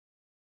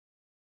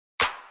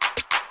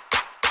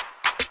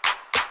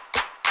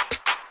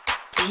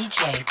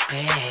DJ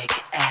Big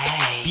A.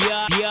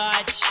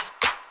 Biatch.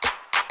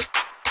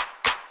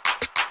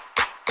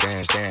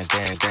 Dance.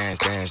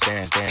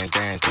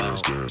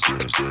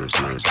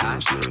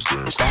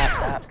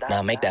 Stop.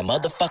 Now make that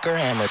motherfucker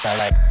hammer sound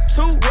like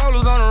 2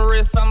 rollers on the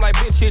wrist. I'm like,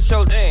 bitch, hit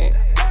your dance.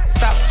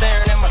 Stop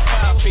staring at my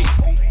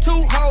timepiece. 2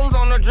 hoes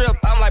on the drip.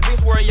 I'm like,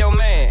 bitch, where your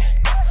man?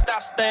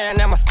 Stop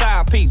staring at my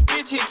side piece.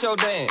 Bitch, hit your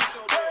dance.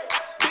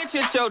 Bitch,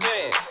 hit your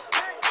dance.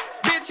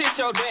 Bitch, hit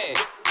your dance.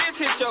 Bitch,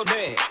 hit your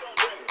dance.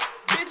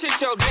 Bitch,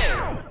 hit your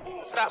dance.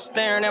 Stop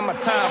staring at my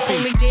timepiece.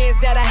 Only dance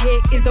that I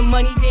hit is the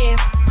money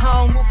dance. I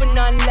don't move for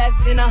nothing less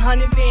than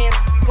 100 bands.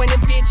 When the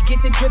bitch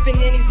gets it drippin'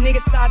 and these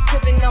niggas start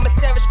trippin', I'm a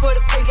savage for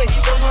the paper, he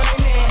the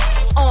running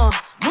man.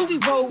 Ruby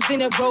Rose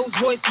in a Rolls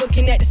Royce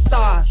looking at the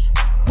stars.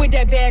 With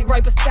that bag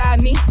right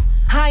beside me.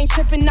 I ain't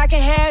trippin', I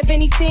can have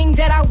anything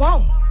that I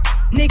want.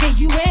 Nigga,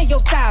 you and your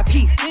side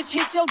piece. Bitch,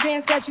 hit your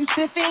dance, got you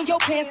stiff in your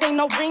pants. Ain't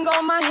no ring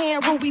on my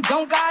hand, Ruby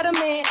don't got a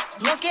man.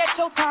 Look at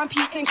your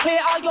timepiece and clear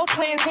all your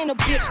plans. And a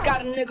bitch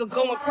got a nigga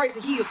going crazy,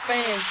 he a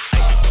fan.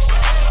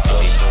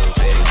 go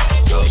stupid,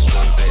 go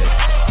stupid,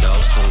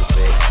 go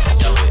stupid.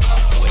 Do it,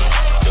 wait,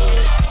 do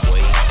it,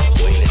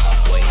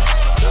 wait,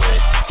 do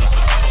it.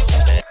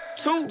 That's it.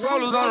 2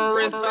 rollers on the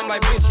wrist, I'm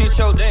like, bitch, hit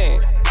your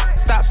dance.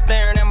 Stop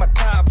staring at my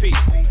timepiece.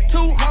 2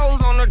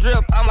 hoes on the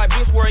drip, I'm like,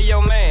 bitch, where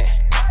your man?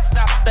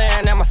 Stop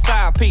staring at my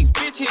side piece.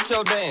 Bitch, hit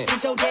your dance.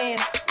 Hit your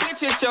dance. Bitch,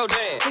 hit your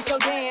dance. Hit your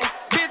dance.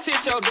 Bitch,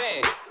 hit your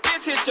dance.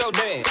 Bitch, hit your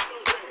dance.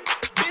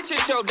 Bitch,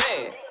 hit your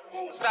dance.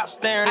 Stop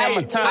staring at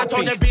my timepiece. I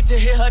told that bitch to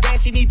hit her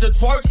dance, she need to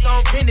twerk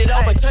some. Bend it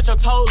over, touch her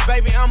toes,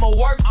 baby, I'ma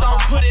work some.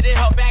 Put it in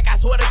her back, I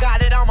swear to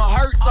God that I'ma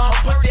hurt some.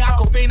 Pussy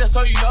Aquafina,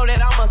 so you know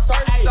that I'ma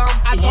search some.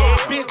 I told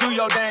her, bitch, do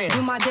your dance.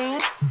 Do my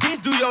dance.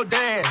 Bitch, do your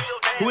dance.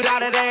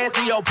 Without an ass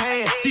in your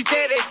pants. She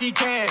said that she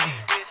can.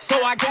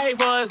 So I gave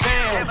her a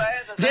Zan.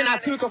 Then I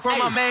took her from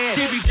my man.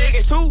 She be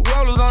jigging. 2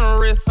 rollers on the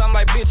wrist, I'm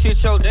like, bitch,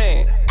 hit your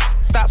dance.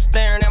 Stop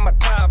staring at my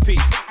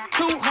timepiece.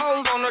 2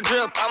 hoes on the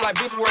drip, I'm like,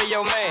 bitch, where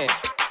your man?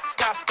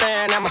 Stop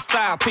staring at my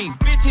side piece.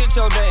 Bitch, hit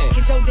your dance.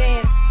 Hit your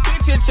dance.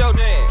 Bitch, hit your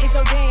dance. Hit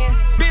your dance.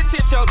 Bitch,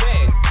 hit your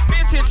dance.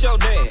 Bitch, hit your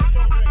dance.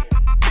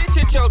 Bitch,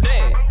 hit your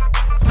dance.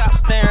 Stop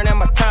staring at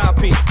my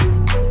timepiece.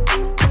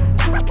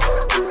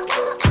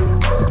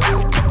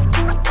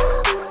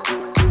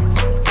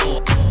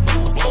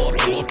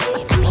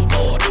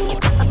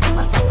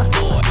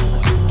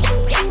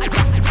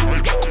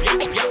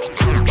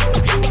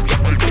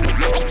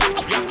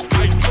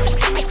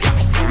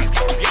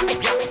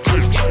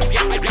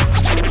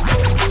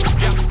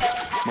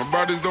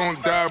 Brothers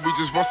don't die, we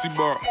just Vossi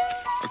bar.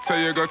 I tell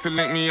your girl to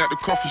link me at the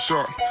coffee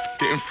shop.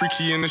 Getting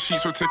freaky in the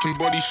sheets, we're taking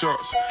body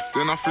shots.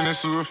 Then I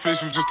finish with a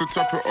facial just to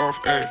top it off,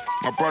 ayy.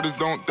 My brothers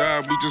don't die,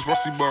 we just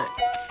Vossi bar.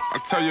 I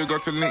tell your girl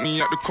to link me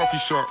at the coffee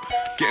shop.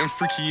 Getting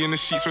freaky in the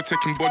sheets, we're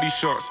taking body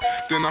shots.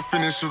 Then I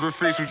finish with a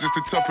facial just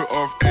to top it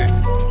off, ayy.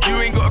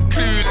 You ain't got a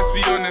clue, let's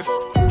be honest.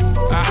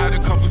 I had a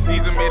couple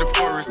seasons made a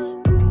forest.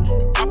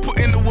 I put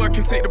in the work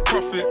and take the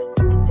profit.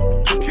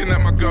 Looking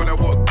at my girl, that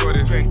what a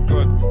goddess. Thank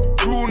God.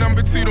 Rule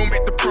number 2, don't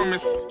make the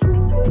promise.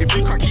 If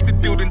you can't keep the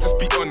deal, then just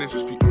be honest.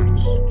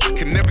 I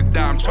can never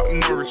die, I'm Chuck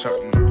Norris.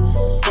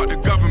 Fuck the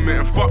government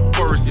and fuck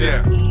Boris,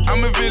 yeah.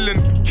 I'm a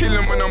villain,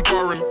 killing when I'm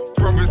barring.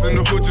 Brothers in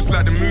the hood, just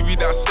like the movie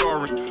that I'm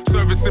starring.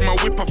 Servicing my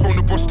whip, I phone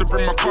the boss to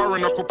bring my car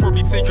in. I could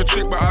probably take a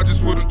trick, but I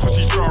just wouldn't cause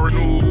she's jarring.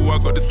 Ooh, I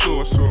got the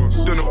sauce.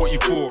 Don't know what you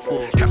for.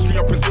 Catch me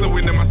up and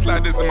slowing in my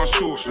sliders and my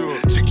shorts.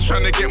 Chick's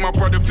trying to get my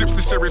brother flips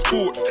to share his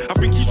thoughts. I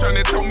think he's trying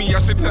to tell me I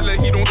should tell her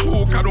he don't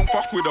talk, I don't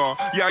fuck with her.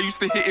 Yeah, I used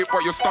to hit it,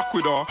 but you're stuck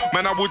with her.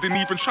 Man, I wouldn't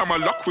even try my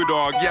luck with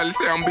her. Yeah, let's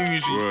say I'm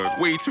bougie,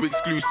 way too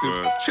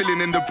exclusive.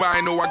 Chilling in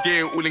Dubai, know I get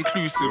it all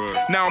inclusive.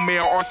 Now may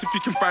I ask if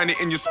you can find it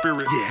in your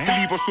spirit to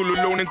leave us all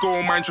alone and go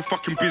and mind your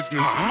fucking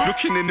business.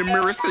 Looking in the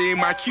mirror, saying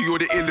my key, you're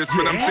the illest.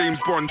 When I'm James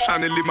Bond,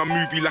 trying to live my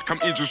movie like I'm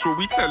Idris. What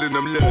we telling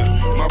them, look,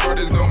 my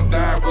brothers don't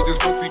die, we just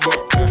pussy got.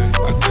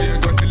 I tell you,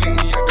 got to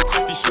link me at the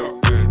coffee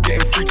shop.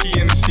 Getting freaky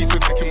in the sheets, we're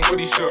taking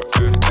body shots.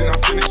 Then I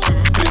finish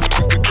with a face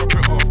just to top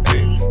it off.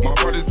 My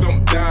brothers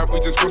don't die, we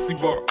just pussy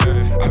got.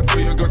 I tell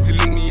you, got to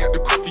link me at the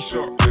coffee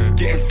shop.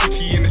 Getting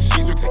freaky in the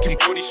sheets, we're taking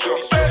body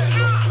shots.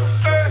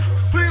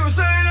 We gon'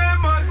 say that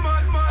money.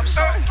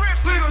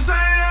 We gon' say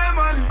that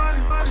money.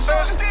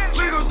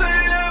 We gon' say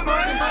that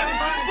money.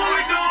 What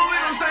we do, we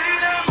gon' say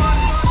that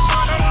money.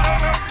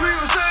 We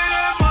gon' say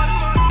that money.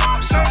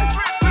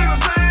 We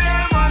gon' say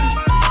that money.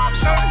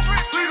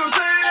 We gon'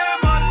 say that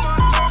money.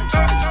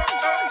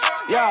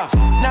 Yeah,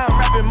 now I'm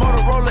rapping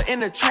Motorola in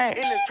the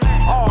trash.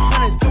 All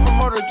hundreds to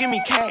promoter, give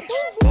me cash.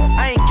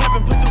 I ain't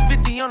capping, put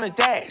 250 on the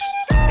dash.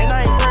 And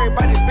I ain't worried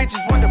about these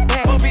bitches, want the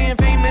back. For being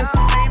famous,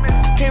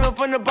 came up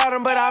from the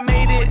bottom, but I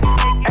made it.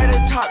 At the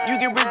top, you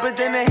get rich, but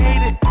then they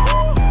hate it.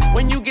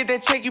 When you get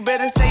that check, you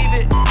better save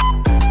it.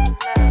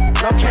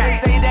 No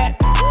can't say that.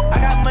 I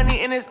got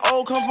money and it's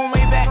old, come from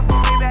way back.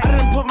 I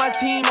done put my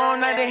team on,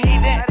 now they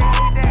hate that.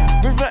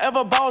 Rich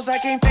forever balls, I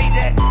can't fake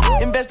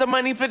that. Invest the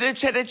money for the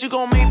check that you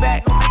gon' make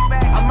back.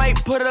 I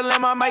might put a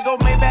lamb, I might go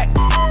Maybach.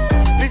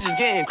 Bitches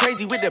getting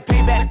crazy with the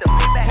payback.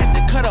 Had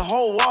to cut a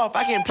hole off,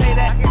 I can play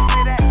that.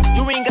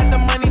 You ain't got the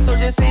money, so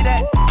just say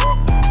that.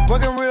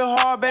 Working real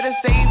hard, better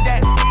save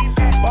that.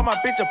 Bought my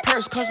bitch a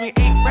purse, cost me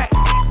 8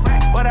 racks.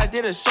 But I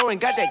did a show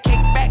and got that cake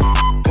back.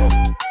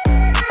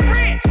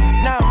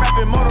 Now I'm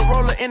rapping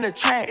Motorola in the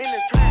track.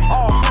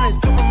 All hundreds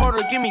to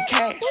promoter, give me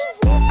cash.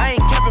 I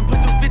ain't capping, put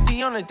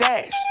 250 on the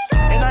dash.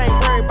 And I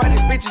ain't worried about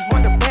these bitches,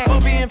 want the back.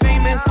 For being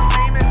famous,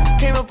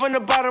 came up from the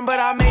bottom, but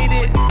I made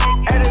it.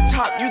 At the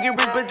top, you get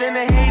rich, but then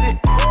they hate it.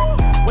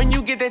 When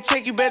you get that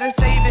check, you better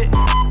save it.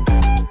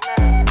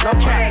 No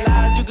carrot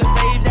lies, you can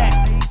save that.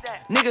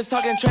 Niggas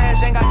talking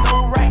trash, ain't got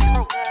no racks.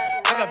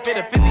 I got fit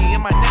a 50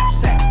 in my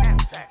knapsack.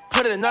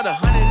 Put another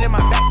 100 in my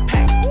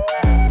backpack.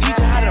 Teach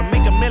her how to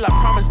make a meal, I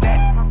promise that.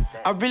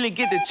 I really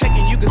get the check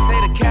and you can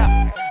say the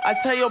cap. I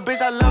tell your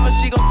bitch I love her,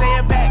 she gon' say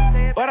it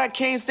back. But I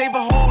can't say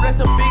behold, that's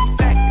a big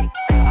fact.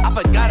 I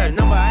forgot her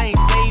number, I ain't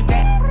saved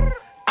that.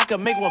 I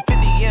could make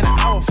 150 in an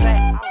hour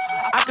flat.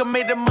 I could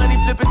make the money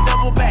flip and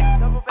double back.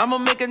 I'ma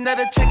make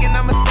another check and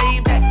I'ma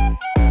save that.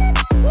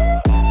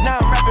 Now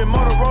I'm rapping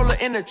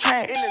Motorola in the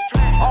track.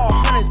 All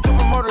hundreds to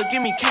promoter,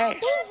 give me cash.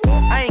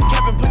 I ain't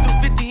capping, put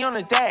 250 on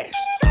the dash.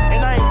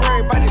 And I ain't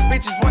worried about these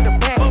bitches, want the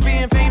back. For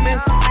being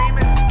famous,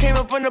 came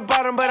up from the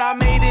bottom, but I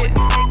made it.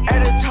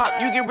 At the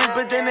top, you get rich,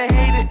 but then they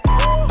hate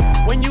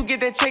it. When you get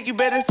that check, you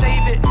better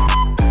save it.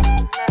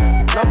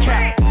 No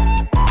cap.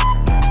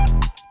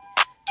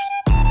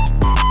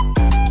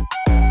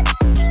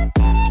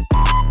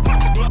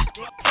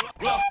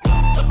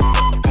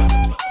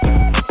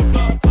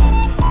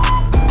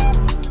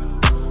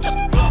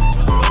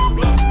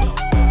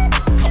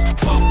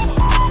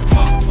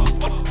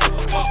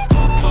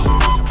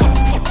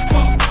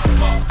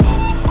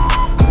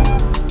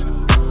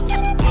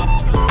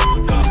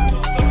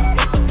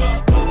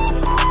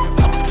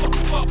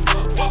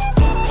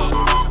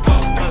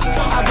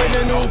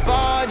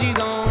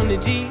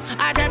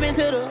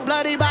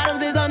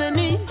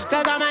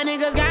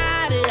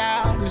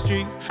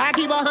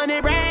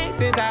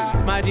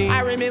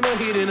 I remember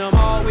hitting them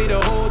all with the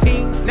whole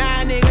team.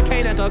 Now nigga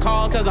can't answer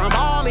calls cause I'm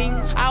balling.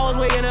 I was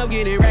waking up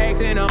getting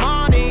racks in the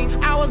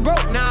morning. I was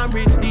broke, now I'm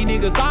rich, these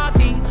niggas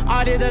salty.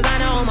 All this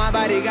designer on my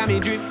body got me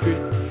drip,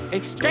 drip.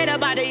 Hey, straight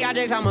up out the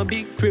objects, I'm a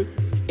big crip.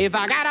 If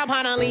I got up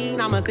on a lean,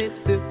 I'm a sip,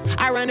 sip.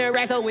 I run the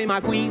racks up with my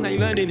queen, like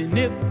London and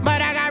Nip.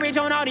 But I got rich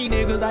on all these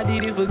niggas, I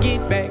didn't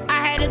forget back.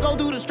 I had to go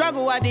through the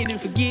struggle, I didn't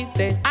forget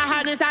that. I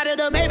hopped inside of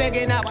the Maybach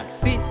and now I can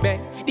sit back.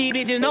 These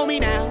bitches know me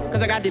now,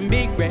 cause I got them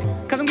big racks.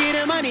 Cause I'm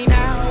getting money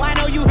now, I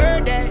know you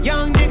heard that.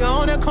 Young nigga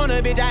on the corner,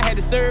 bitch, I had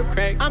to serve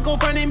crack. Uncle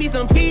fronted me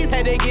some peas,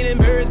 had to get them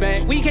birds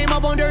back. We came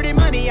up on dirty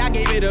money, I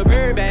gave it a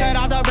bird back. Cut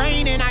off the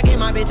brain and I gave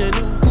my bitch a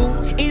new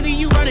coupe. Either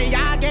you running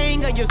y'all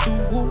gang or you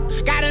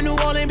Subaru. Got a New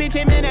Orleans bitch,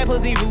 and man, that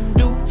pussy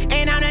voodoo.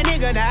 And I'm that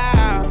nigga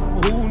now,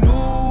 who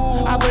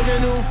knew? I put the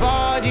new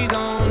 4Gs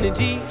on the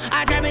G.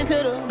 I trap into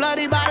the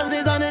bloody bottoms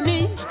is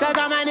underneath. Cause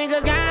all my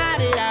niggas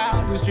got it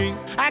out the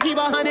streets. I keep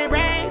 100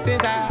 racks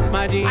inside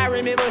my jeans. I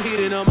remember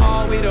hitting them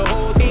all with the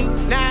whole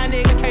team. Now a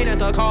nigga can't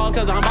answer calls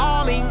cause I'm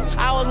balling.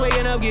 I was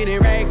waking up getting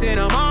racks in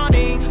the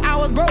morning. I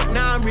was broke,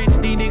 now I'm rich,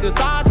 these niggas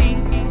salty.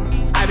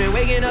 I been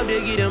waking up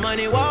to get the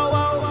money, whoa,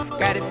 whoa.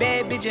 Got a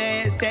bad bitch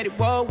ass tatted,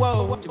 whoa,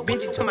 whoa. Da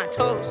Vinci to my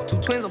toes, 2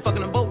 twins, I'm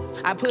fucking them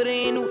both. I put her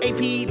in new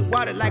AP, the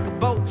water like a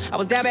boat. I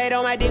was down bad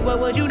on my dick, what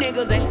was you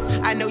niggas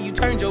at? I know you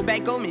turned your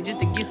back on me just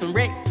to get some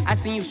wrecks. I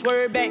seen you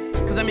swerve back,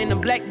 cause I'm in the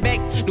black back.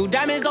 New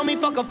diamonds on me,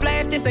 fuck a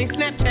flash, this ain't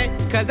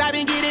Snapchat. Cause I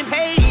been getting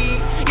paid.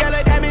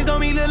 Yellow diamonds on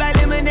me look like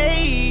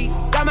lemonade.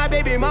 Got my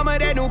baby mama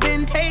that new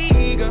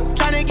Bentayga.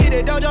 Tryna get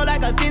a dojo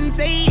like a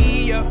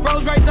sensei.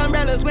 Rolls Royce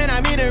umbrellas when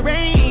I'm in the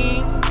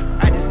rain.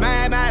 I just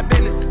mind my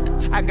business.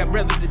 I got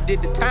brothers that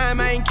did the time,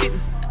 I ain't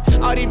kidding.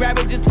 All these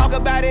rappers just talk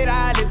about it,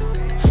 I live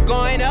it.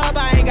 Going up,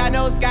 I ain't got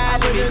no sky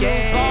limit,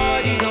 yeah.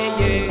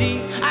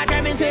 I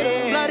trap into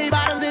the bloody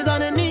bottoms is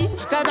underneath.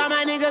 Cause all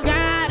my niggas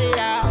got it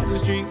out the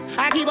streets.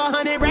 I keep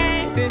 100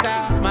 racks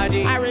inside my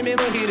jeans. I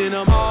remember hitting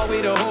them all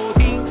with the whole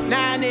team.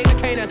 Now a nigga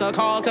can't answer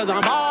calls cause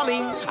I'm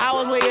balling. I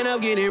was waking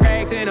up getting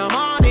racks in the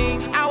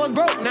morning. I was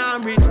broke, now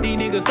I'm rich, these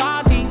niggas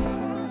salty.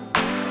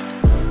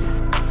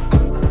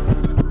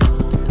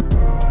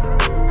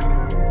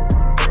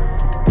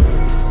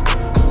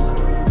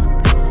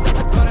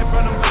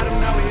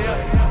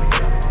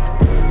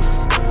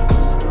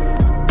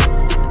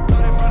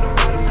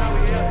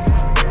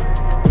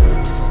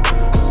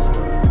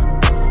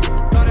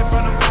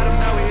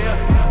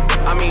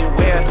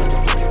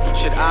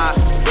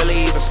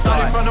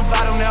 Started from the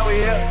bottom, now we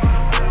here.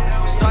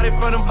 Started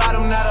from the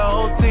bottom, now the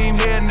whole team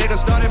here. Nigga,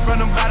 started from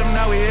the bottom,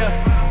 now we here.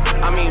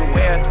 I mean,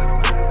 where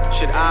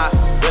should I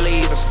really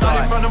even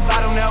start? Started from the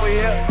bottom, now we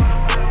here.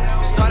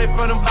 Started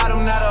from the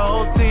bottom, now the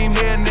whole team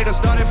here. Nigga,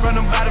 started from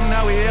the bottom,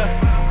 now we here.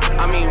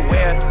 I mean,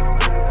 where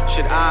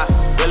should I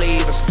really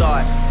even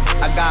start?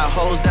 I got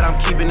hoes that I'm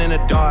keeping in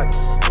the dark.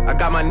 I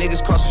got my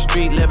niggas cross the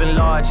street living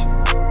large.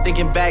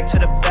 Thinking back to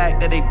the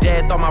fact that they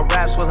dead, thought my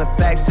raps wasn't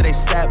facts till they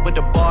sat with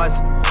the bars.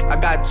 I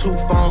got 2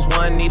 phones,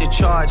 one need a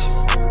charge.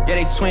 Yeah,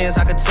 they twins,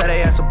 I could tell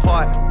they ass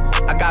apart.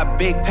 I got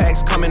big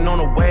packs coming on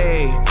the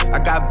way. I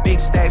got big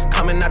stacks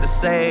coming out to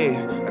save.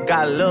 I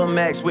got Lil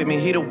Max with me,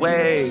 he the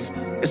wave.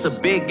 It's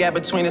a big gap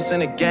between us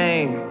and the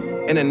game.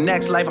 In the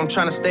next life, I'm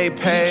tryna stay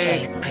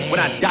paid.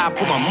 When I die,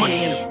 put my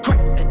money in the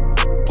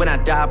grave. When I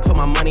die, put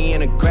my money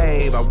in the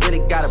grave. I really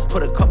gotta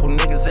put a couple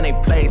niggas in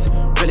their place.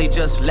 Really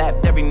just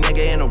lapped every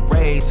nigga in a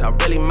race. I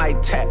really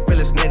might tap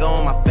realest nigga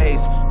on my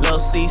face. Lil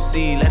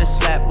CC, let it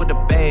slap with the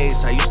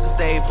bass. I used to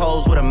save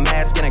hoes with a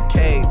mask and a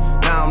cave.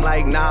 Now I'm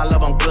like, nah,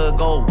 love, I'm good,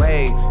 go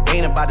away.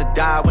 Ain't about to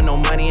die with no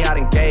money I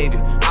done gave you.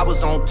 I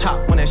was on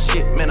top when that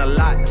shit meant a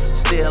lot.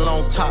 Still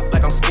on top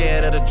like I'm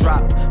scared of the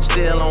drop.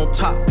 Still on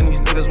top and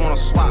these niggas wanna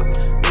swap.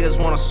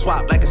 Niggas wanna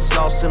swap like it's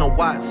sauce in a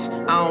Watts.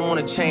 I don't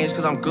wanna change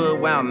cause I'm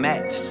good where I'm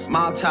at.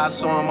 Mob tie,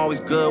 so I'm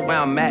always good where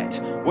I'm at.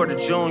 Word to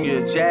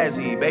Junior,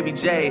 Jazzy, Baby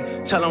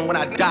J. Tell them when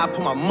I die,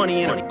 put my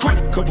money in a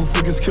credit. Couple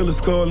figures, kill a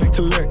skull and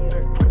collect.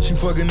 She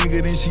fuck a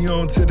nigga, then she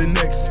on to the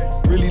next.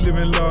 Really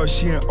living large,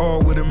 she ain't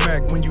all with a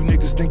Mac. When you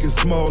niggas think it's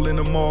small in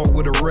the mall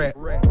with a rat.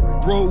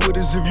 Roll with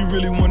us if you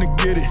really wanna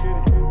get it.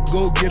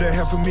 Go get a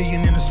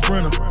 $500,000 in a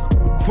Sprinter.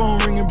 Phone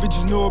ringing,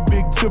 bitches know a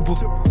big tipple.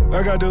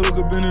 I got the hook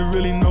up and it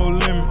really no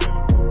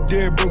limit.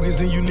 Dead broke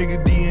is in you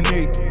nigga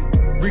DNA.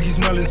 Ricky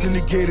Smile is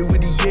indicated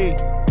with the yay.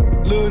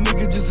 Little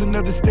nigga just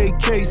another state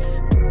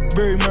case.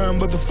 Bury my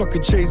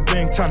motherfucker Chase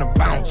Bank, time to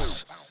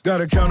bounce.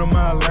 Gotta count on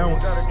my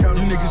allowance.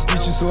 You niggas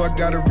snitching, so I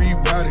gotta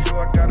reroute it.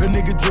 A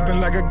nigga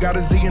dripping like I got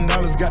 $1 zillion.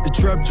 Got the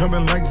trap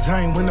jumping like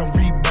Zayn when I'm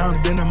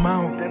rebounding. Then I'm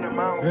out,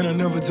 and I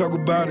never talk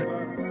about it.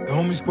 The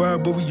homie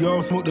squad, but we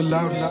all smoke the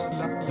loudest.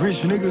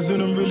 Rich niggas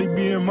and I'm really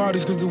being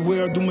modest. Cause the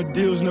way I do my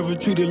deals never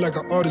treated like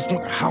an artist.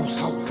 Want a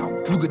house.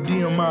 Look at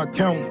D on my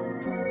account.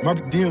 My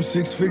DM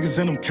 6 figures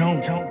and I'm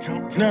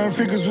counting. 9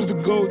 figures was the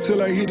goal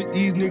till I hit it.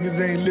 These niggas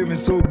ain't living,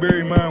 so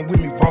bury mine with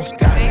me. Ross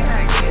got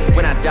it.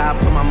 When I die,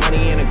 put my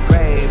money in the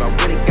grave. I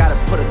really gotta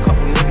put a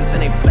couple niggas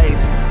in their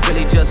place.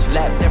 Really just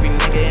lapped every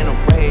nigga in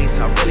a race.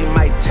 I really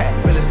might tap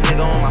realest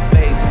nigga on my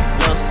face.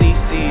 Lil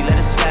CC, let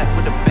it slap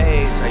with the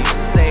bass. I used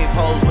to save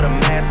hoes with a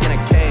mask and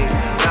a cave.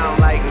 Now I'm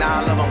like,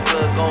 nah, love, I'm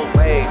good, go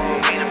away.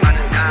 Ain't about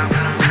to die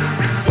when I'm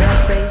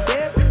Well, straight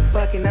dip,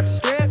 fucking up the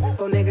strip.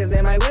 Go niggas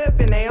in my whip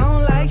and they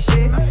don't like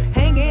shit.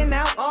 Hanging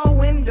out all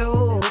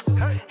windows.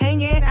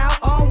 Hanging out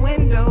all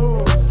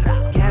windows.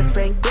 Gas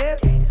spring dip,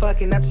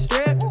 fucking up the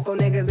strip. Go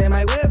niggas in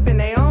my whip and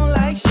they don't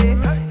like shit.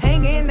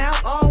 Hanging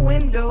out all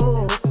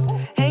windows.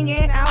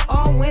 Hanging out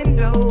all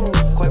windows.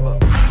 Quavo,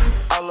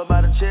 all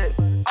about a check.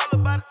 All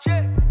about a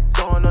check.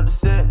 Going up the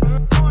set.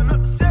 Going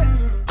up the set.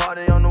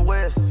 Party on the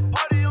west.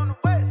 Party on the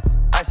west.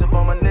 Ice up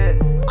on my neck.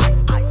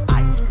 Ice, ice,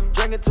 ice.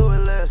 Drink it to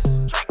it less.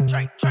 Drink,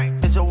 drink,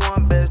 drink. It's your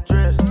one best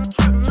dress.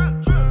 Drip,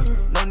 drip,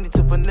 drip. No need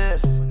to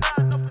finesse.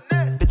 Nah, no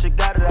finesse. Bitch, you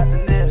got it out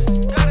the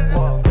nest.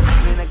 Whoa.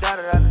 Mean I got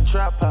it out the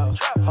trap house.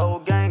 Whole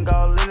gang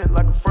all in it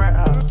like a frat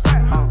house.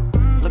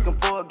 Looking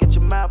for it, get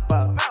your map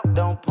out.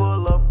 Don't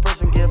pull up,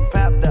 person get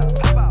papped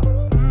out.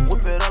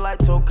 Whip it up like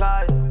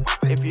Tokaya.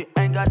 If you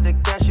ain't got the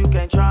cash, you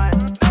can't try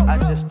it. I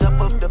just step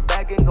up the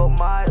bag and go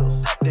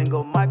miles. Then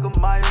go Michael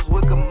Myers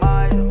with a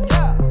mile.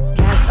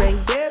 Gas spring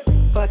dip,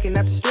 fucking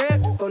up the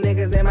strip. Go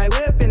niggas in my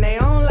whip and they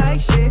don't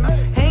like shit.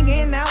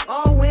 Hanging out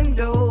all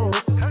windows.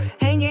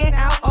 Hanging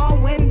out all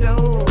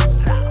windows.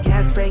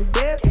 Gas spring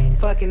dip,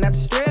 fucking up the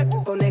strip.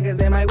 Go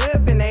niggas in my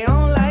whip and they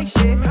don't like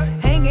shit.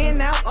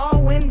 Hanging out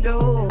all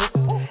windows.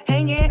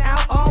 Hanging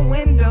out all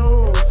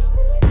windows.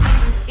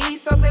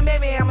 East Oakland,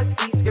 baby, I'm a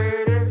ski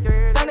skirter.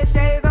 Stunning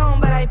shades on,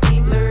 but I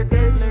peep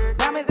lurkers.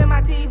 Diamonds in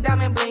my teeth,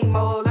 diamond bling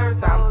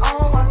molars. I'm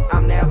on one,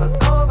 I'm never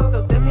sober.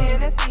 Still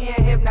sipping and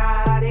seeing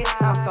hypnotic.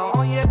 I'm so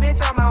on your bitch,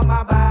 I'm out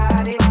my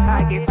body.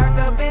 I get turned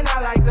up and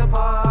I like to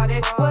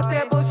party. What's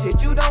that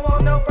bullshit? You don't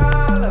want no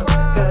problem.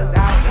 Cause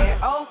out in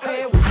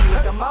Oakland, we be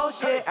with the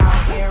most shit.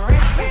 Out in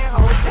Richmond,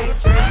 hoes they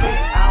trippin'.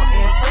 Out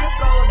in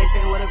Frisco, they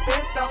stay with a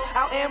pistol.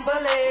 Out in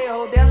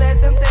Vallejo, they'll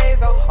let them things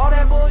go. All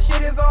that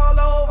bullshit is all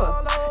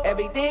over.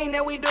 Everything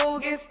that we do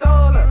gets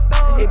stolen.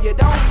 If you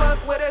don't fuck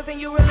with us and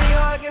you really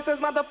are against us,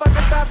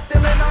 motherfucker, stop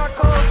stealing our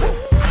culture.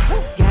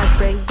 Gas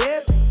spring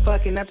dip,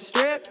 fucking up the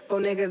strip. Go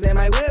niggas in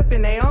my whip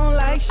and they don't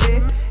like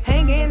shit.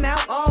 Hanging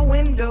out all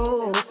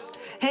windows.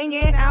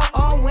 Hanging out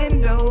all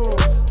windows.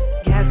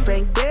 Gas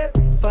spring dip,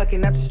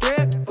 fucking up the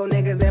strip. Go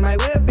niggas in my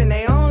whip and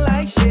they don't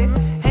like shit.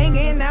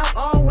 Hanging out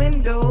all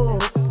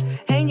windows.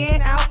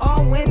 Hanging out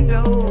all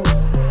windows.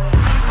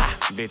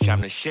 Bitch,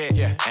 I'm the shit,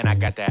 yeah. And I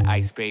got that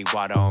ice bait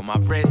water on my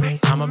wrist.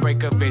 I'ma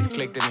break a bitch,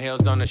 click them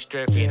hills on the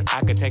strip. Yeah.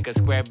 I could take a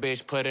square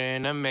bitch, put her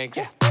in a mix.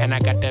 And I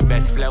got the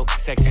best flow,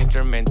 sex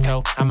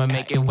instrumental. I'ma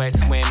make it wet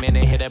swim and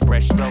it hit a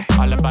breaststroke.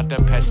 All about the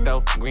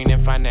pesto, green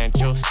and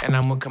financials. And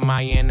I'm with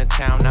Kamaya in the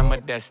town, I'm a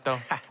desto.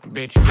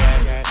 Bitch,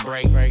 gas,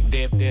 break,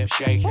 dip,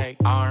 shake,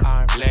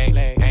 arm, leg,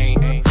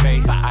 ain't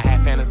face. I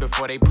had fans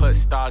before they put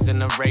stars in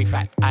the race.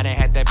 I done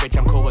had that bitch,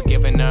 I'm cool with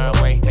giving her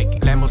away.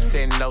 Lambo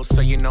sitting low,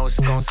 so you know it's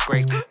gon'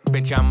 scrape.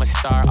 Bitch, I'm a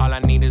star, all I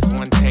need is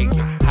one take.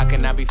 How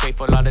can I be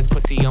faithful, all this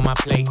pussy on my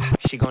plate?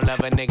 She gon' love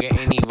a nigga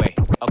anyway.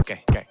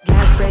 Okay.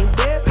 Gas spring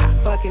dip,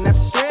 fucking up the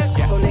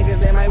strip. Go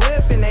niggas in my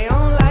whip and they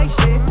don't like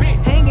shit.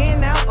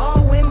 Hanging out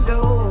all windows.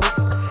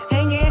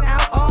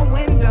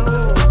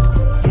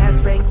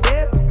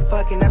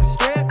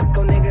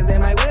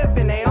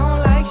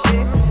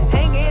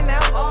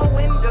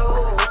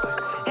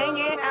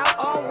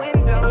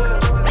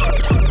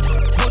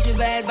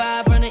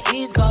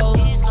 East Coast.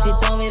 She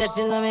told me that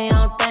she love me,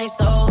 I don't think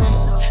so.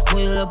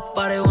 When you look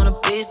body, wanna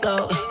be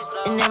slow.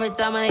 And every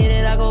time I hit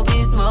it, I go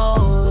beast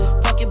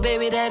mode. Fuck your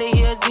baby daddy,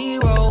 he a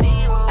zero.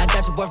 I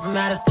got your boy from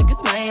out of took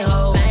his main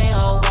hoe.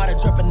 Water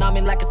dripping on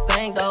me like a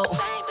Sango.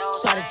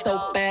 Shot it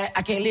so bad,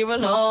 I can't leave her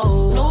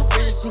alone. New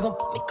fridge, she gon'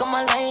 put me on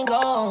my lane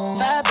go.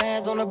 5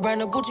 bands on the brand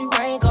new Gucci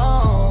rain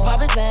gone.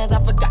 Pop his ass,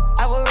 I forgot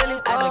I would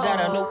really go. I just got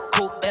a new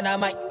coupe and I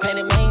might paint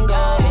it mango.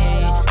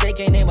 Hey, they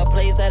can't name a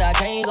place that I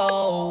can't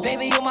go.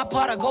 Baby, you my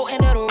part, I go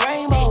into the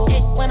rainbow.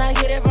 Hey, when I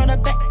hit it from the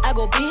back, I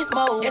go beast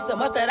mode. It's a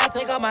must that I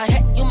take off my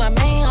hat, you my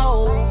main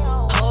hoe.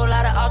 Whole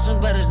lot of options,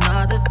 but it's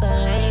not the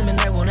same. And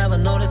they will never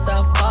notice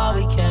how far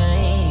we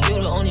came.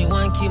 You the only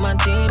one, keep my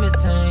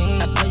demons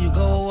tame. I swear you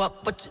go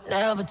up, but you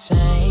never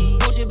change.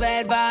 Put your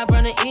bad vibe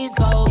from the East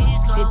Coast.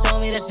 She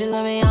told me that she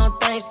love me, I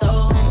don't think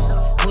so.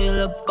 When you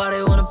look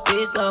body, wanna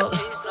be slow.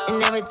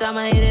 And every time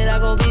I hit it, I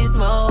go beast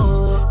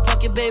mode.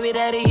 Fuck your baby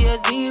daddy, he a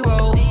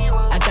zero.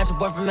 I got your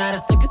boy from out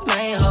of took his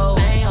main hoe.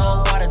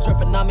 Water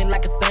dripping on me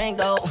like a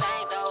Sango.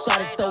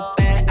 Shot it so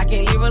bad, I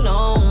can't leave her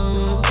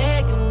alone.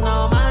 Taking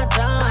all my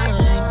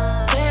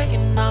time,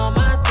 taking all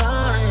my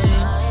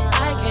time.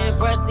 I can't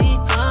press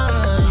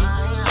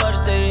decline. Shorty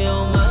stay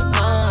on my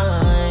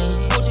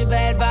mind. Put your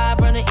bad vibe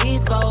from the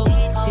East Coast.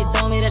 She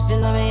told me that she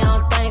love me, I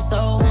don't think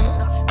so.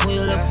 When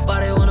you look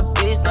body, wanna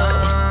be slow.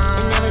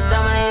 And every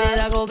time I hit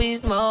it, I go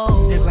beast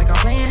mode. It's like I'm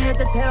playing heads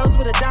or tails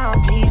with a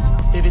dime piece.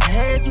 If it's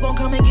heads, you gon'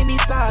 come and give me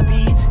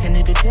sloppy. And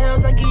if it's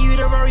tails, I give you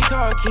the Rory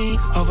car key.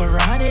 Over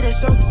 100 a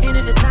show, and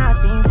it does not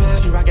seem fair.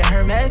 She rockin'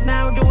 her mask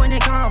now, doing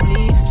it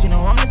calmly. She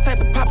know I'm the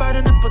type of pop out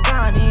in the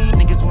Pagani.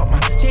 Niggas want my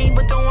chain,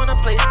 but don't wanna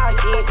play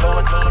hockey.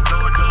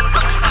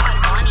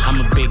 I'm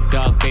a big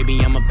dog, baby,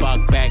 I'm a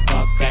buck back.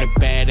 Got a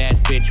badass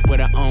bitch with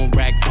her own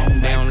racks.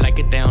 They don't like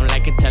it,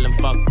 tell them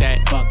fuck that.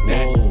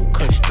 Whoa,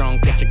 Kush strong,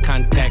 catch your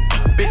contact.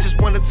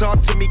 Bitches wanna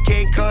talk to me,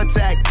 can't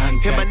contact.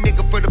 Hit my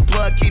nigga for the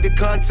plug, key to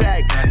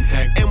contact.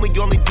 And we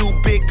only do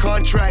big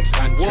contracts.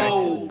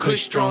 Whoa,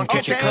 Kush strong,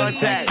 catch your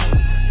contact.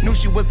 Knew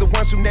she was the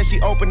one soon as she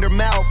opened her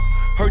mouth.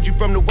 Heard you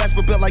from the west,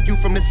 but built like you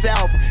from the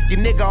south. Your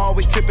nigga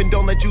always tripping,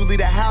 don't let you leave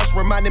the house.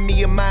 Reminding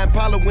me of my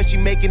Impala when she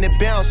making it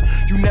bounce.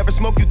 You never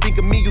smoke, you think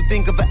of me, you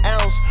think of an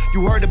ounce.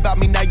 You heard about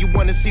me, now you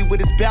wanna see what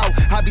it's about.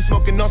 I be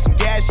smoking on some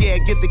gas, yeah,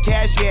 get the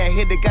cash, yeah.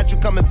 Hit it, got you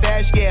coming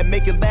fast, yeah,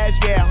 make it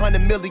last, yeah.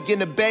 100 million in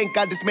the bank,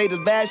 I just made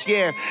it last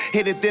year.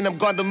 Hit it, then I'm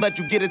gone, don't let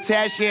you get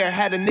attached, yeah.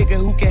 Had a nigga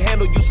who can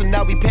handle you, so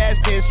now we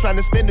past tense. Trying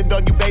to spend it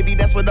on you, baby,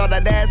 that's what all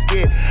that ass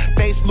get.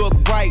 Face look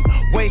right,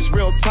 waist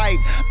real tight.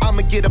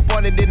 I'ma get up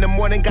on it in the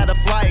morning, got a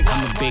flight.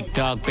 I'm a big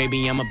dog,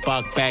 baby, I'm a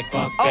buck back.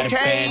 Got a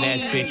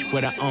badass bitch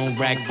with her own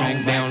racks. They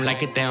don't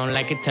like it,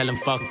 tell them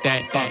fuck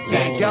that.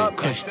 Whoa,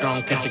 Kush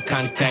strong, catch your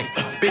contact.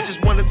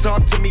 Bitches wanna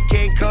talk to me,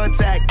 can't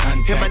contact.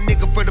 Hit my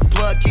nigga for the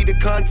plug, key to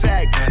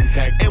contact.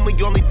 And we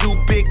only do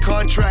big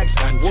contracts.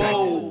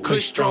 Whoa,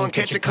 Kush strong,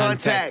 catch your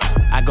contact.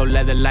 I go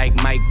leather like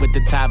Mike with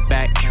the top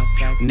back.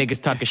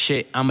 Niggas talking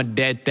shit, I'ma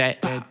dead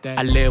that.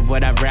 I live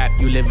what I rap,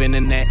 you live in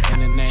the net.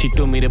 She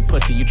threw me the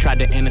pussy, you tried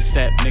to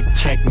intercept.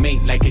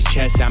 Checkmate like it's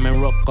chess, I'm in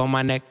rook on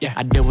my neck.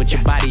 I deal with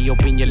your body,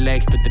 open your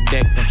legs, split the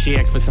deck. She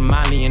asked for some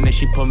Molly and then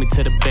she pulled me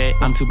to the bed.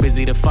 I'm too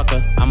busy to fuck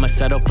her, I'ma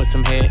settle for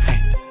some head.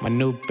 My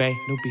new bae,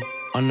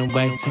 on the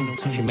way.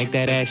 She make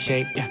that ass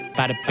shake,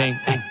 bada bang.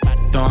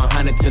 Throwing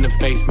hundreds in the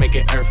face, make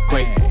it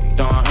earthquake.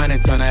 Throwing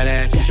hundreds on that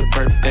ass, it's your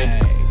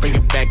birthday. Bring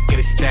it back, get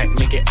it stacked,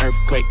 make it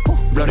earthquake.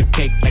 Blow the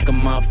cake like a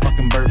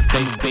motherfucking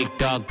birthday. Big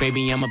dog,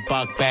 baby, I'm a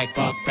buck back.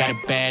 Got a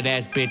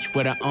badass bitch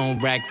with her own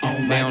racks.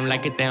 They don't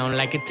like it,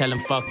 tell them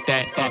fuck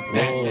that.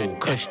 Whoa,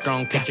 Kush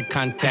strong, catch your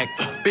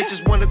contact.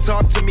 Bitches wanna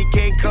talk to me,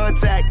 can't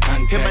contact.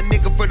 Hit my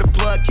nigga for the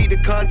plug, key to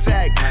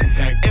contact.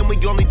 And we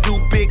only do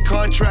big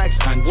contracts.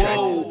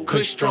 Whoa,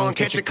 Kush strong,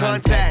 catch your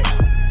contact.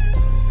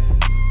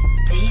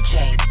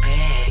 DJ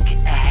Big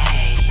A.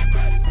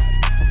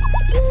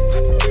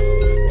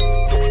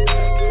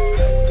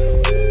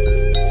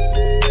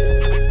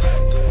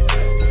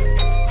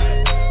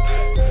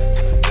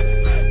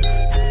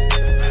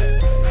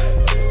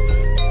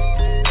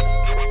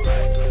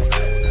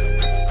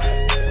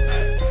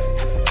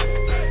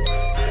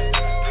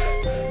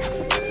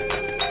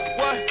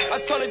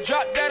 Told her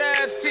drop that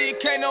ass,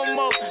 CK no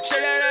more.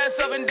 Shake that ass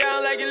up and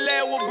down like your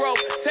leg was broke.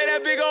 Say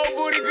that big old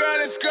booty girl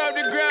and scrub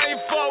the ground. You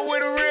fuck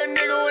with a real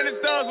nigga when the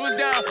thugs was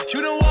down.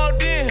 You done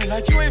walked in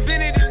like you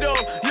invented the door.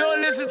 You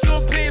don't listen to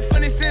a pig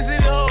from the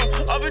sensitive hoe.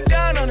 Up and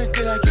down on this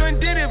dick like you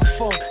ain't did it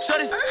before.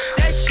 Shorty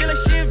that shit like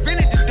she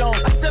invented the dome.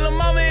 I sell her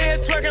mama in here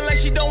twerking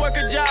like she don't work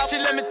a job. She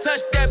let me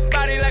touch that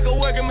body like a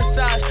working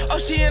massage. Oh,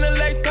 she in her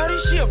late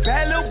 30s, she a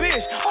bad little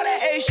bitch. All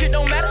that age shit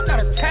don't matter, not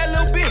a tad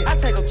little bit. I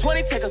take her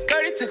 20, take her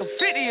 30, take her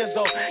 50 years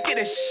old. Get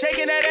her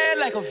shaking that ass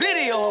like a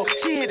video.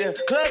 She hit the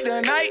club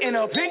tonight in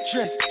a pink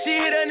dress. She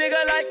hit a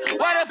nigga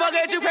like, why the fuck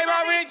did you pay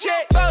my rent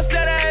check? Bounce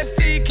that ass,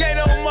 CK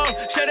no more.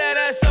 Shut that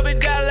ass up and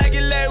down like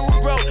your leg was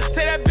broke.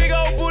 Take that big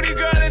old booty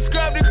girl and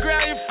scrub the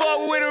ground. You fuck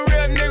with a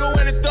real nigga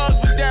when the thugs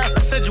were down. I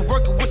said you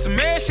working with some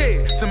man shit.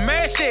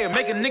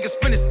 Make a nigga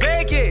spin his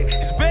bag, yeah.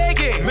 His bag,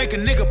 yeah. Make a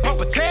nigga pop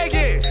a tag,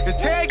 yeah. His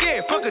tag,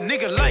 yeah. Fuck a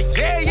nigga like,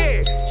 yeah,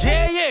 yeah,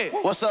 yeah, yeah.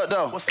 What's up,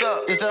 though? What's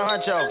up? It's the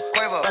Huncho.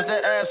 Quavo. That's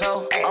that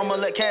asshole. I'ma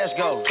let cash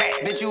go.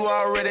 Bitch, you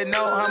already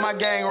know how my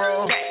gang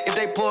roll. If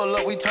they pull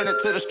up, we turn it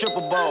to the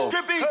stripper bowl.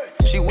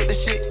 She with the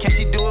shit, can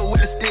she do it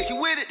with the stick? She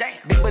with it.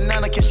 Big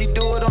banana, can she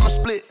do it on the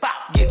split?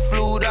 Get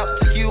flued out,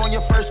 take you on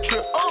your first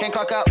trip. Can't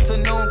clock out to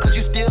noon, cause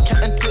you still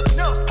counting tips.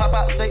 Pop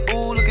out, say,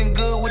 ooh, looking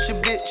good with your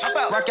bitch.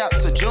 Rock out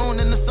to June,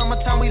 in the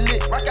summertime we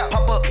lit.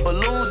 Pop up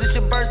balloons, it's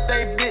your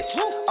birthday, bitch.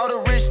 All the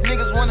rich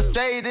niggas wanna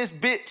say this,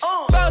 bitch.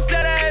 Bounce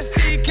that ass,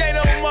 see you can't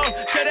no more.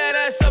 Shut that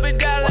ass up and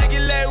down like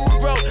your leg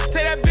was broke.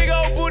 Take that big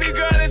old booty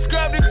girl and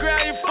scrub the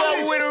ground. You fuck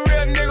with a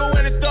real nigga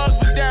when the thugs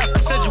were down. I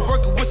said you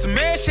working with some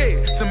mad shit.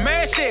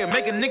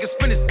 Make a nigga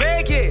spin his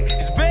bag, yeah.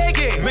 His bag,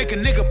 yeah. Make a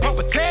nigga pop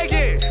a tag,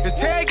 yeah. The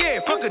tag, yeah.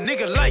 Fuck a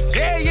nigga like,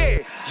 yeah, yeah.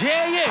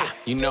 Yeah, yeah.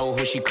 You know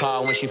who she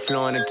called when she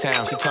flew into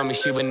town. She told me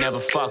she would never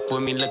fuck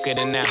with me, look at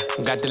her now.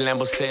 Got the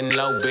Lambo sitting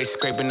low, bitch,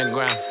 scraping the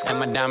ground. And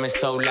my diamonds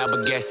so loud,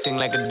 but gas sing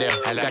like a deal.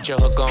 I got your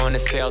hook on the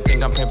sale,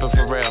 think I'm pimping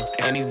for real.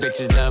 And these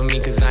bitches love me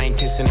cause I ain't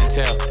kissing and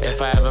tell.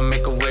 If I ever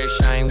make a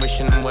wish, I ain't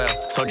wishing them well.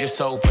 So just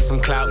sold for some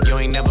clout, you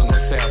ain't never gon'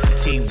 sell.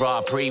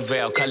 T-Raw,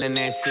 Prevail, Cullen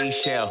and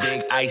Seashell.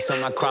 Big ice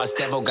on my cross,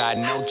 devil got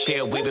no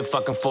chill. We been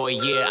fucking for a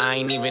year, I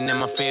ain't even in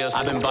my feels.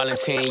 I been ballin'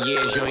 10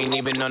 years, you ain't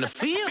even on the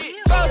field.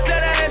 Bounce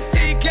that ass,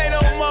 see you can't no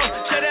more.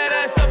 Shut that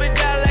ass up and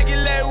down like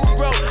your leg was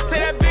broke.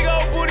 Take that big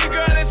old booty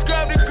girl and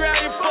scrub the ground.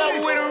 You fuck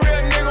with a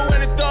real nigga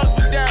when the thugs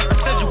were down. I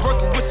said you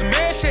working with some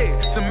mad shit.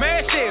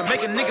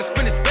 Make a nigga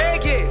spin his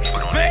bag, yeah.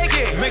 His bag,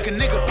 yeah. Make a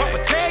nigga pop a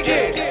tag,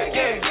 yeah.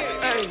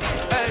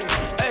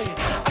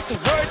 I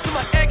said word to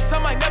my ex, I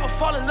might never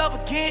fall in love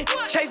again.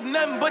 Chase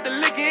nothing but the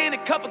liquor in the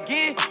cup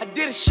again. I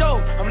did a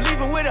show, I'm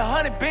leaving with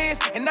 100 bands.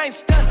 And I ain't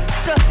stunner,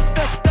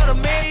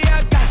 man. Yeah,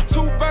 I got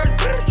 2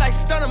 birds, like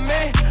stunner,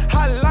 man.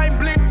 Hotline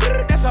blink,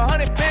 that's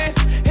 100 bands.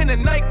 In the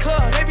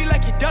nightclub, they be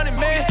like you done it,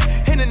 man.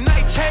 In the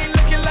night chain,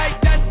 looking like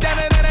that.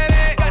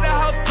 Got the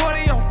house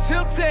party on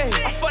tilted.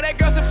 I fuck that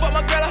girl, and fuck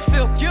my girl, I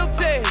feel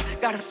guilty.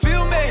 Gotta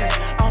feel me,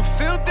 I don't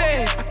feel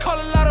that. I call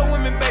a lot of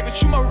women, baby,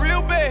 but you my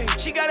real babe.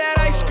 She got that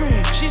ice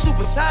cream, she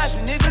super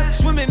sizing, nigga.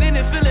 Swimming in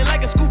it, feeling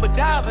like a scuba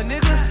diver,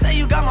 nigga. Say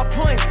you got my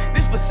point,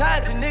 this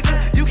besides it,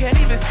 nigga. You can't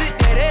even sit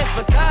that ass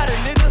beside a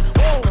nigga.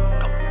 Whoa.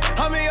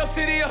 I'm in your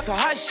city on some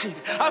hot shit.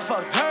 I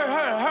fucked her,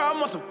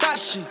 I'm on some thot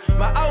shit.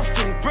 My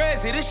outfit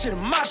brazy, this shit a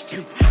mosh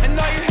pit. And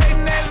all you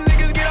hating ass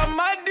niggas get on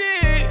my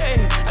dick.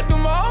 Ay, I do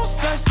my own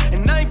stunts,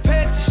 and I ain't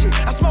passing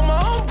shit. I smoke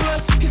my own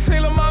blunts. You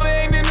feel like mama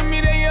ain't into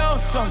me, then you own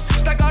something.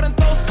 Stack out and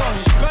throw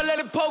something. Girl, let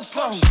it poke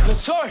something.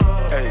 Latour.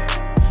 Hey,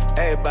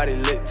 everybody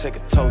lit, take a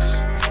toast.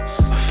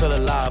 I feel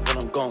alive when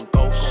I'm going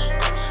ghost.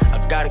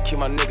 I gotta keep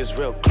my niggas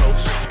real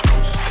close.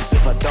 Cause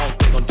if I don't,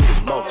 they gon' do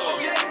the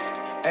most.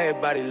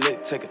 Everybody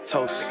lit, take a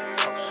toast.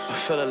 I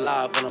feel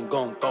alive when I'm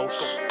going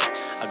ghost.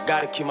 I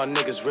gotta keep my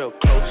niggas real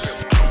close.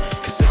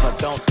 Cause if I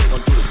don't, they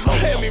gon' do the most.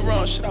 Play me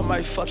wrong, shit, I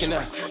might fucking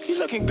out. You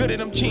looking good in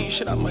them jeans,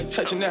 shit, I might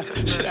touch it now.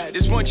 Shit, I had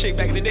this one chick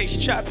back in the day, she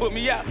tried to put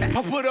me out.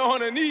 I put her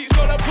on her knees,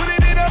 so I put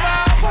it in her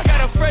mouth. I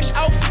got a fresh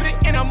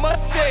outfit, and I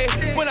must say,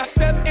 when I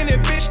step in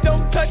it, bitch,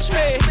 don't touch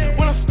me.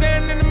 When I'm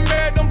standing in the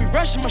mirror, don't be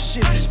rushing my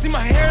shit. See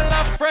my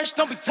hairline fresh,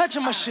 don't be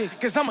touching my shit.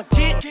 Cause I'ma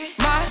get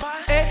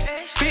my ex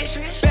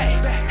bitch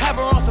back. Have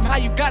her on somehow,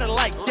 you got it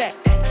like that.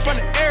 Front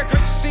of Erica,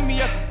 you see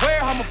me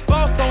everywhere. I'm a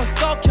boss, throwing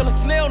salt, kill a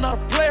snail, not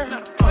a player.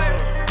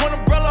 One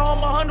umbrella on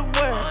my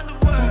underwear.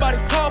 Somebody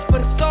call for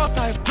the sauce,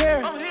 I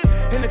prepare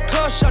it. In the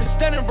club, shawty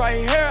standing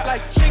right here.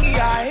 Like Chingy,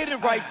 I hit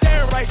it right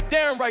there, right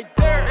there, right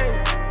there.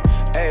 Ay.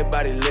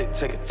 Everybody lit,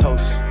 take a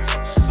toast.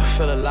 I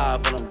feel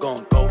alive when I'm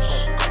going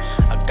ghost.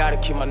 I gotta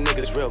keep my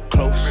niggas real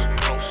close.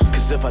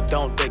 Cause if I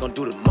don't, they gon'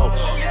 do the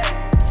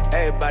most.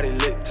 Everybody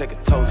lit, take a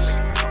toast.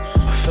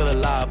 I feel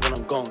alive when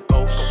I'm going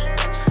ghost.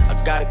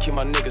 I gotta keep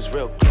my niggas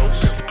real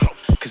close.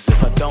 Cause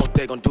if I don't,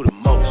 they gon' do the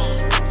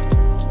most.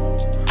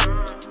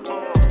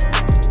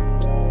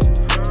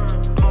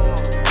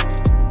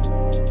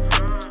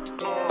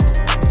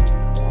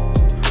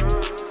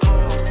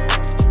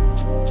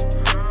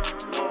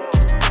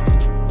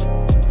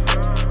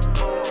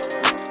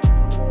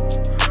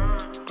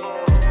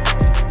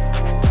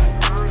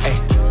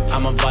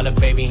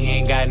 Baby, he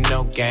ain't got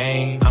no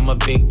game. I'm a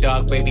big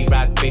dog, baby,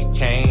 rock big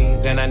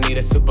chains. And I need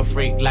a super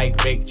freak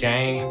like Rick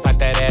James. Pop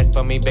that ass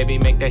for me, baby,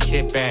 make that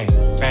shit bang,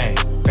 bang,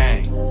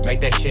 bang.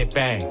 Make that shit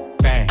bang,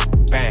 bang,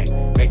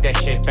 bang. Make that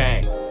shit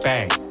bang,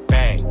 bang,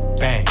 bang,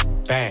 bang,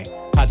 bang.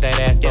 Pop that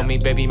ass for me,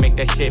 baby, make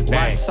that shit bang.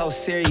 Why so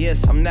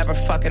serious? I'm never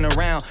fucking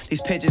around.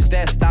 These pigeons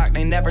dead stock,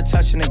 they never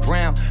touching the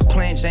ground.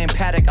 Playing Jane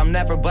Paddock, I'm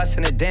never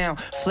busting it down.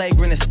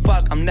 Flagrant as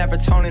fuck, I'm never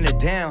toning it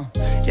down.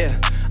 Yeah,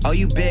 Oh,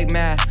 you big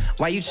mad?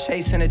 Why you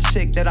chasing a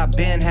chick that I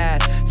been had?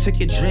 Took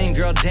your dream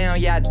girl down,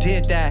 yeah, I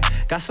did that.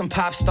 Got some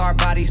pop star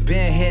bodies,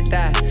 been hit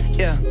that.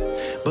 Yeah,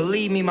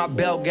 believe me, my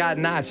belt got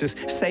notches.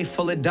 Safe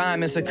full of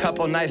diamonds, a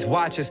couple nice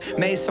watches.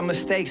 Made some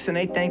mistakes and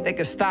they think they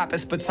can stop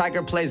us, but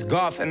Tiger plays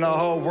golf and the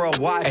whole world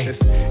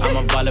watches. Ay, I'm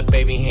a baller,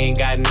 baby, he ain't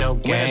got no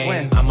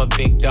game. I'm a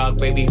big dog,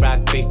 baby,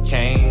 rock big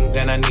chains.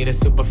 And I need a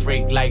super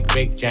freak like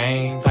Rick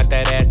James. Pop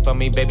that ass for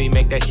me, baby,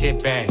 make that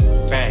shit bang,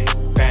 bang,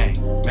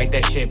 bang. Make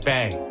that shit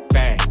bang,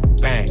 bang,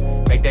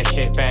 bang. Make that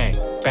shit bang,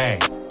 bang,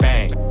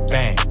 bang,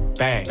 bang,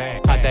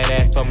 bang. Pop that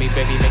ass for me,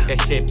 baby, make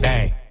that shit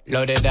bang.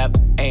 Load it up,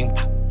 aim,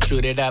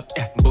 shoot it up,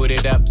 boot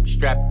it up,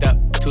 strapped up,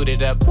 toot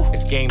it up.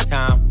 It's game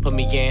time, put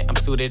me in, I'm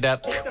suited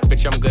up.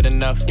 Bitch, I'm good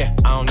enough, yeah,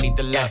 I don't need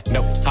the love.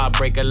 Nope,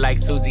 heartbreaker like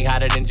Susie,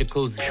 hotter than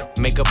jacuzzi.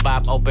 Make a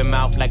bop, open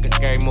mouth like a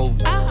scary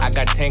movie. I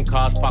got 10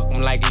 cars, park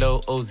them like Lil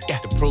Uzi.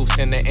 The proof's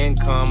in the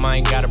income, I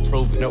ain't gotta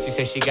prove it. She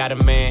said she got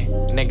a man,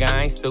 nigga,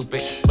 I ain't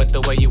stupid. But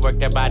the way you work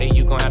that body,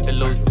 you gon' have to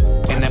lose it.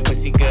 And that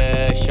pussy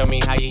good, show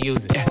me how you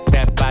use it.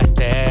 Step by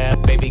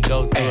step, baby,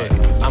 go through it.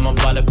 I'm a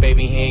baller,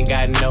 baby, he ain't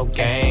got no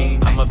game.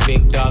 I'm a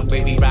big dog,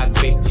 baby, rock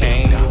big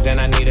chains. Then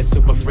I need a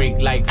super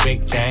freak like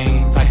Rick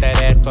James. Pop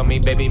that ass for me,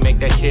 baby, make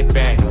that shit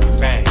bang,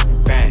 bang,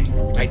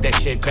 bang. Make that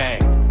shit bang,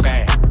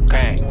 bang,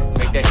 bang.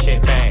 Make that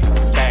shit bang,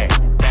 bang,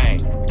 bang,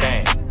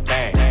 bang,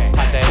 bang.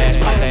 Pop that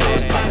ass, pop that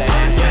ass, pop that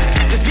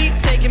ass. This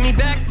beat's taking me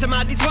back to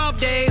my D12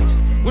 days.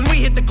 When we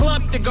hit the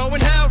club to go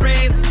and hell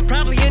raise.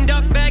 Probably end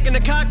up bagging a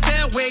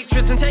cocktail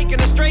waitress and taking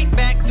her straight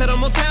back to the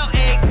Motel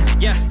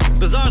 8. Yeah,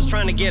 Bazaar's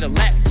trying to get a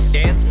lap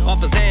dance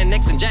off of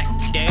Xanax and Jack.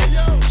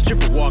 Damn,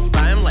 stripper walked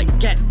by, I'm like,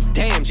 yeah,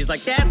 damn. She's like,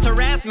 that's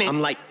harassment.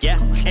 I'm like, yeah,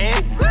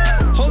 and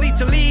Holy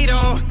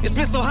Toledo, it's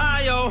Miss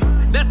Ohio.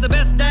 That's the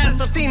best ass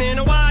I've seen in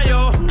a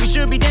while. We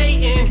should be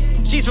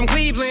dating. She's from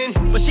Cleveland,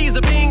 but she's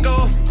a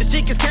bingo. This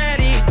chick is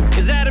catty.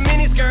 Is that a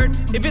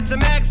miniskirt? If it's a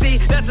maxi,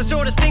 that's the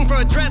shortest thing for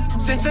a dress.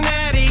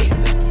 Cincinnati.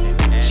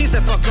 She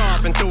said fuck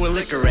off and threw a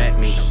liquor at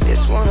me.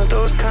 It's one of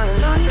those kind of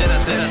nights. Then I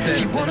said,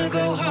 if you wanna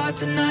go hard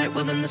tonight,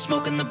 well then the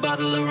smoke and the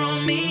bottle are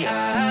on me.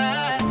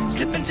 I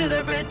slip into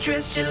that red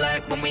dress you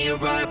like. When we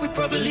arrive, we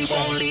probably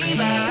won't leave.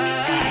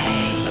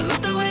 I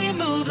love the way you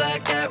move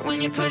like that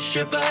when you push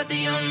your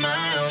body on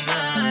my, oh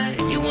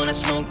my. You wanna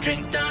smoke,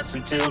 drink, dance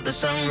until the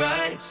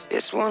sunrise.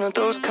 It's one of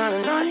those kind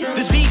of nights.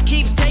 This beat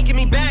keeps taking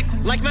me back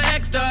like my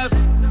ex does.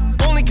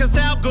 Only cause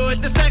how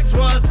good the sex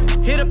was.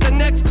 Hit up the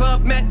next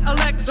club, met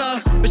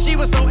Alexa, but she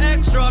was so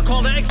extra,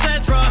 called her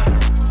etc.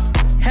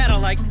 Had her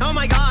like, oh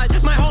my god,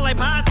 my whole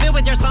iPod's filled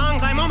with your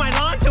songs, I'm on my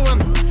lawn to him.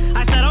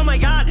 I said, oh my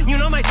god, you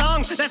know my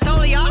songs, that's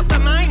totally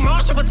awesome, Mike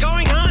Marshall, what's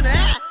going on?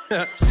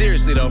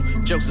 Seriously though,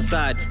 jokes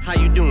aside, how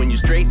you doing, you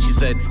straight? She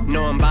said,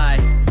 no I'm bi.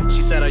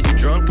 She said, are you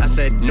drunk? I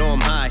said, no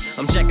I'm high.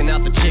 I'm checking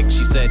out the chick,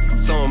 she said,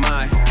 so am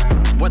I.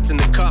 What's in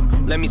the cup?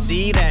 Let me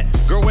see that.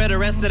 Girl, where the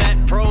rest of that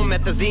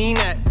promethazine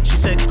at? She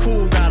said,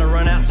 cool, gotta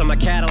run out to my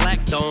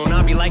Cadillac Don't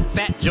I'll be like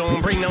Fat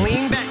Joan, bring the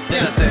lean back.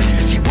 Then I said,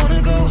 if you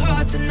wanna go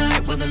hard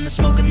tonight, well then the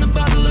smoke and the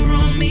bottle are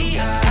on me.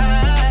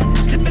 I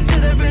slip into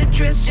the red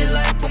dress you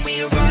like. When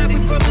we arrive,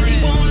 we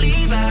probably won't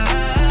leave.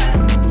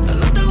 I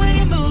love the way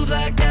you move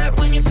like that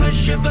when you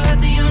push your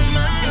body on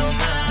mine, oh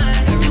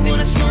mine. You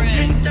wanna smoke,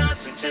 drink,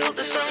 dance until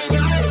the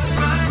sunrise.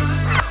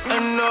 I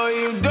know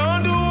you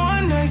don't do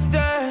one night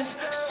stands,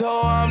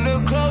 so I'm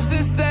the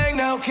closest thing.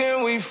 Now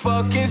can we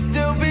fucking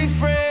still be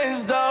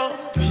friends though?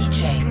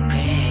 DJ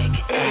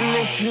Big. And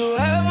if you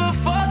ever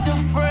fucked a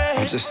friend,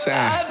 I'm just saying,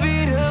 I'd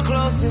be the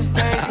closest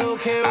thing. So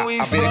can we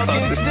fucking still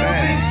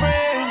be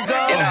friends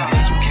though? Yeah,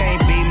 you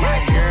can't be my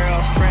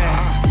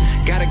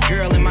girlfriend. Got a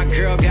girl and my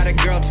girl got a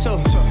girl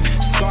too.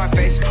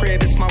 Scarface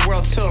crib, it's my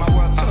world too.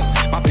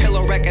 My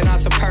pillow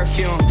recognize a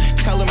perfume.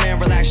 Tell a man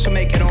relax, she'll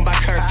make it on by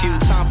curfew.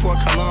 Time for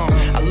cologne,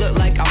 I look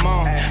like I'm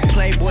on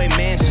Playboy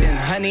Mansion,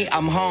 honey,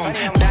 I'm home.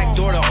 Back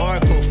door to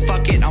Oracle,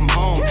 fuck it, I'm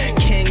home.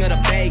 King of the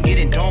Bay,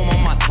 getting dome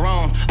on my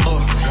throne.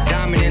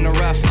 Diamond in the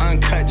rough,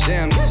 uncut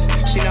gems.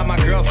 She not my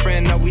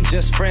girlfriend, no, we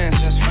just friends.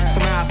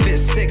 Somehow I fit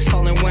 6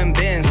 all in one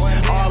Benz.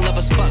 All of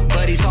us fuck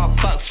buddies, all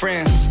fuck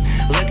friends.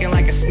 Looking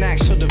like a snack,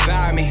 she'll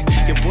devour me.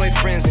 Your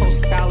boyfriend's whole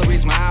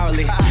salary's my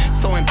hourly.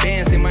 Throwing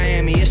bands in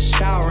Miami, it's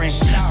showering.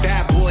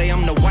 Bad boy,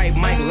 I'm the white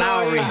Mike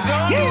Lowry.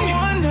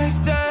 Yeah. One night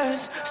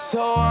stands,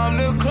 so I'm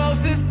the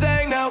closest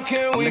thing. Now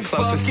can we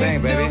fucking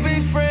still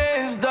be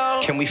friends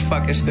though? Can we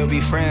fucking still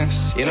be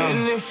friends, you know?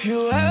 And if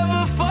you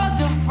ever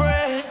fucked a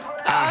friend,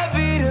 I'd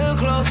be the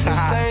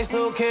closest thing.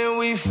 So can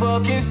we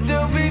fucking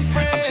still be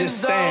friends? I'm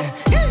just saying,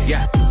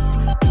 yeah.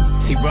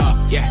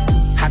 T-Raw, yeah.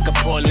 I could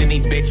pull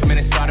any bitch, man,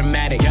 it's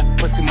automatic. Yeah.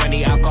 Pussy,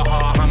 money,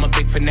 alcohol, I'm a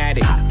big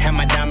fanatic. Have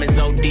my diamonds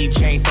OD,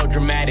 chain so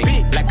dramatic.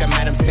 Like I'm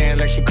Adam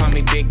Sandler, she call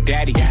me Big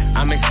Daddy.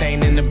 I'm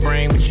insane in the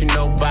brain, but you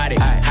know about it.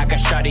 I got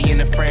shawty in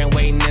the frame,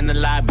 waiting in the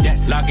lobby.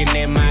 Logging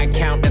in my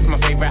account, that's my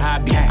favorite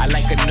hobby. I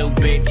like a new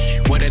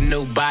bitch with a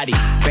new body.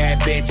 Bad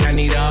bitch, I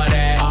need all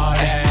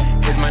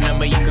that. Here's my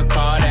number, you could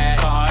call that.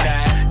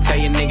 Tell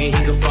your nigga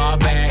he could fall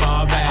back.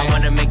 I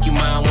wanna make you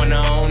mine,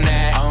 wanna own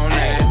that.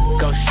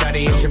 Go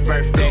shawty, it's your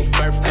birthday.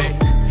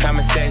 time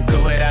of sex,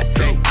 do what I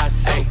say.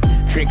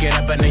 Drink it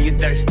up, I know you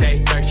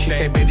thirsty. She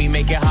said, baby,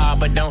 make it hard,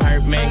 but don't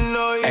hurt me. I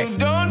know you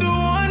don't do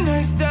one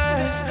night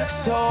stands,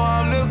 so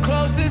I'm the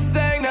closest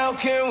thing. Now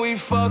can we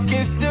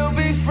fucking still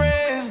be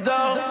friends,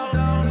 though?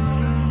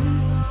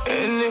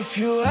 And if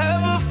you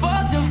ever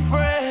fucked a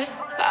friend,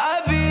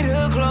 I'd be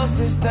the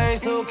closest thing.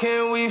 So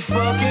can we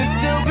fucking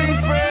still be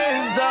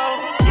friends, though?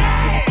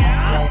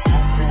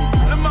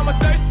 Lil' mama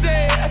thirsty,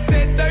 I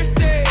said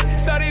thirsty.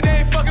 Shawty, they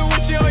ain't fucking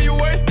with you on your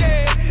worst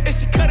day. If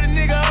she cut a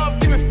nigga off,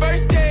 give me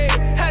first day.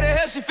 How the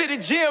hell she fit the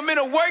gym in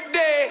a work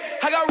day?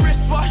 I got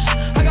wristwatch,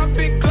 I got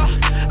big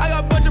Glock, I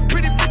got a bunch of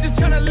pretty bitches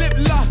tryna lip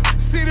lock.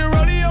 See the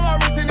rollie on my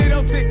wrist and it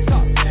on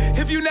TikTok.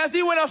 If you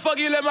nasty when I fuck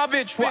you, let my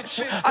bitch watch.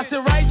 I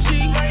said right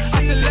cheek,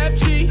 I said left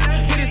cheek.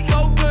 Hit it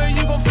so good,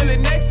 you gon' feel it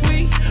next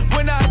week.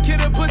 When I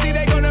kill a pussy,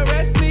 they gon'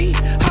 arrest me.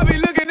 I be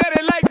looking at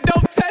it like,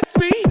 don't test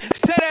me.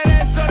 Say that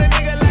ass on a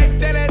nigga like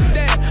that.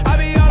 I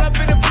be all up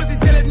in the pussy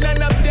till it's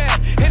nothing up there.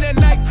 In the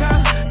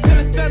nighttime, till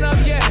the sun up,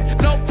 yeah.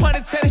 No pun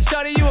intended,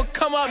 shawty, you will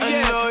come up,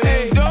 yeah. I know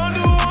you don't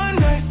do one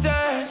night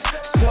stands,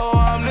 so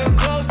I'm the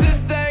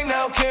closest thing.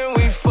 Now can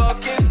we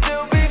fucking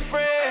still be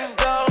friends,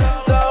 though?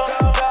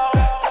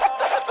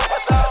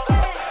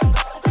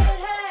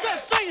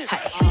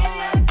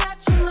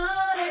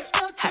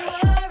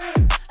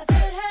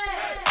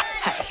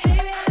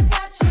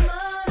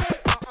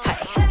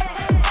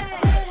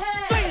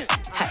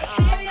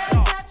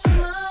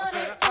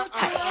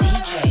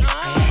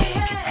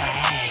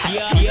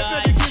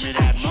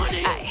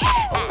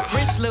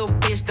 Rich little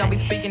bitch, don't be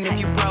speaking if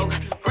you broke.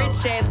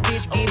 Rich ass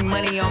bitch getting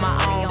money on my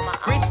own.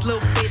 Rich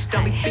little bitch,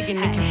 don't be speaking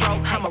if you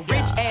broke. I'm a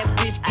rich ass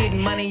bitch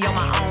getting money on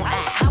my own.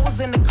 I was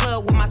in the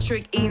club with my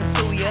trick eating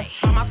suya.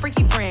 By my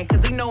freaky friend,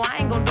 cause he know I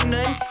ain't gon' do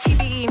nothing. He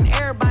be eating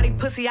everybody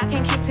pussy, I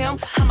can't kiss him.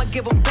 I'ma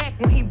give him back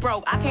when he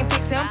broke, I can't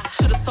fix him.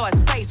 Should've saw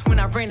his face when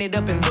I ran it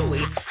up in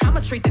Louis. I'ma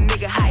treat the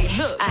nigga how he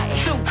look.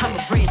 I'm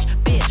a rich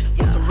bitch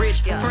with some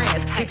rich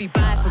friends. If he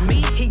buy for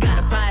me, he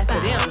gotta buy for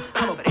them.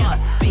 I'm a boss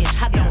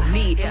bitch, I don't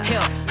need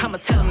help. I'ma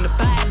tell him to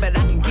buy, but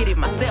I can get it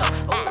myself.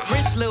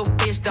 Rich little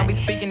bitch, don't be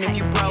speaking if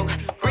you broke.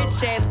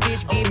 Rich ass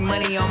bitch getting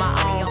money on my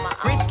own.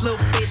 Rich little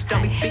bitch,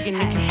 don't be speaking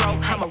if you broke.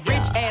 I'm a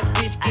rich ass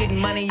bitch getting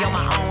money on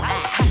my own.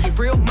 I get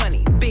real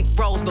money, big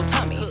rolls, no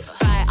tummy.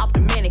 Buy off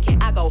the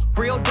mannequin, I go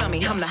real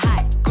dummy. I'm the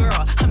hot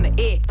girl, I'm the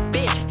it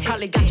bitch.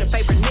 Probably got your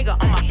favorite nigga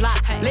on my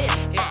block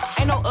list.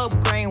 Ain't no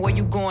upgrade where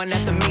you going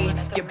after me.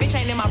 Your bitch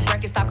ain't in my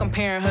bracket, stop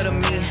comparing her to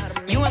me.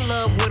 You in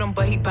love with him,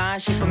 but he buying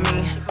shit for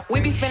me. We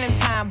be spending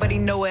time, but he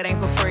know it ain't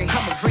for free.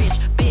 I'm a rich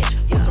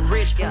bitch with some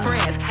rich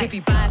friends. If he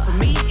buy for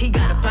me, he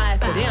gotta buy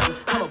for them.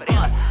 I'm a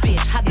boss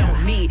bitch, I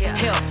don't need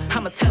help.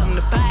 I'ma tell him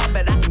to buy,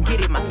 but I can get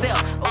it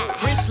myself.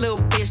 Rich little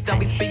bitch, don't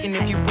be speaking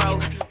if you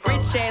broke.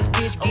 Rich ass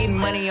bitch getting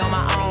money on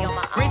my own.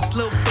 Rich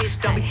little bitch,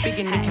 don't be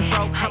speaking if you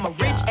broke. I'm a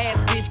rich ass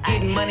bitch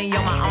getting money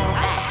on my own.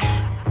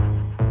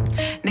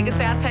 Niggas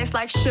say I taste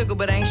like sugar,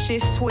 but ain't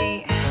shit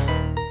sweet.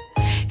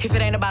 If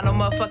it ain't about no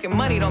motherfucking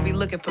money, don't be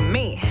looking for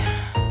me.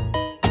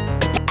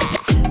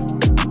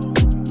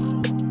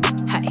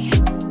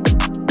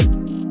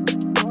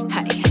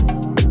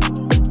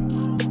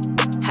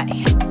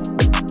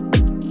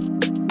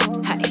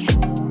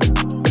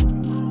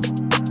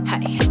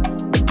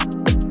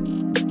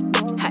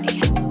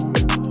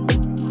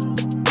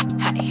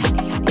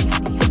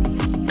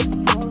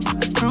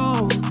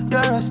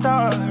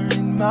 Star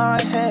in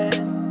my head.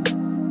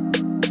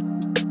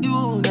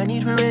 You, I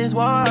need to raise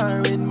war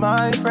with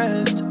my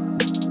friends.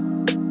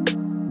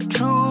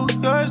 True,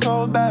 you're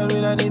so bad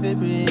when I need to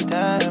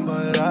pretend,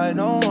 but I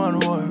don't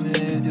want war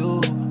with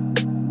you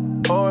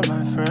or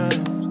my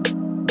friends.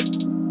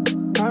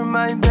 You're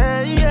my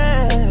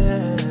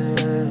best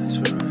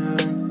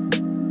friend.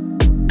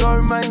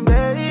 You're my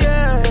best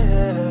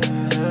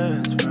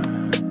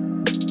friend.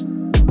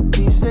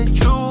 He said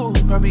true,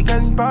 probably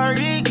can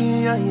party,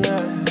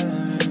 yeah.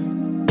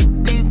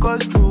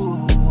 Because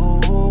true,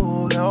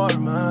 you're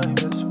my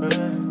best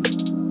friend.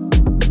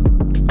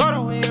 All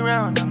the way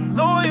around, I'm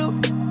loyal.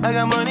 I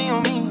got money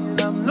on me and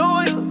I'm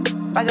loyal.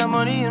 I got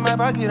money in my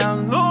pocket,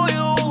 I'm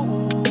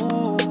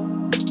loyal.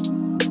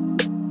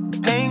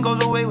 Pain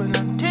goes away when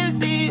I'm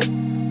tipsy.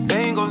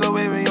 Pain goes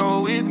away when you're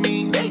with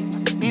me. Hey.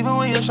 Even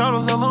when your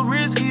shadow's a little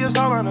risky, it's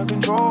all under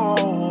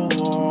control.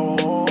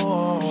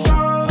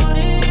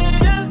 Shorty,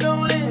 just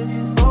don't let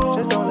this go.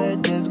 Just don't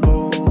let this go.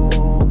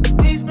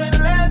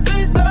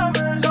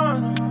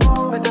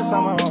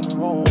 Summer on the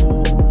road.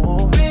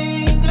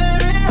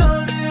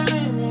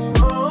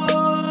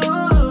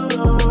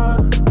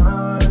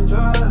 I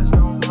just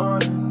don't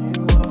want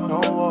anyone.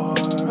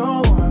 No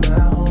one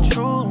else.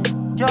 True,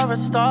 you're a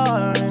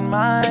star in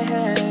my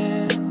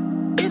head.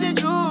 Is it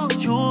true?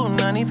 You,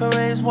 no need for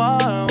raise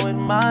war with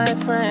my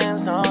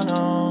friends. No.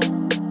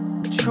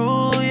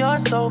 True, you're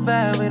so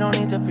bad, we don't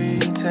need to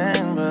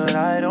pretend. But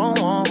I don't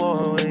want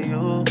war with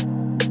you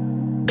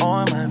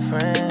or my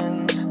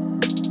friends.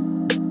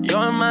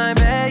 You're my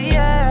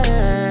best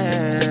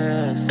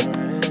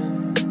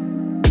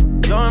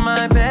friend. You're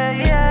my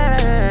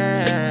best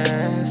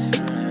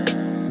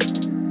friend.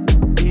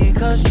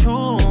 Because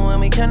true, when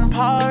we can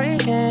part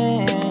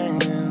again.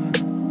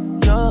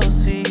 You'll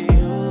see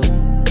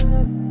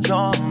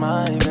you're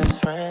my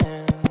best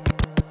friend.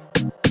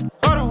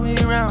 All the way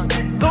around,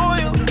 I'm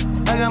loyal.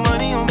 I got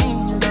money on me,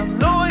 and I'm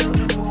loyal.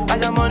 I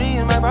got money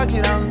in my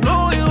pocket, I'm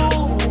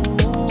loyal.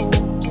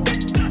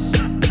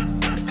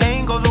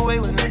 Pain goes away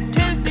when I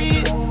can see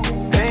it.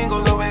 Pain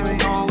goes away when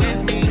you're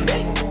with me.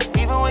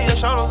 Even when your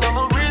shadows are a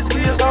little risky,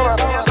 it's alright,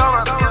 it's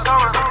alright, it's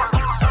alright.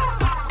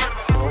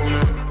 Own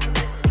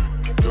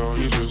it, girl,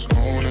 you just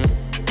own it.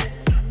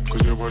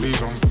 Cause your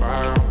body's on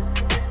fire.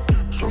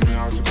 Show me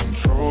how to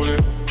control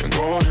it. Then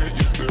go ahead,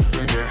 you flip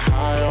and get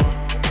higher.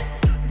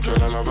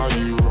 Girl, I love how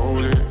you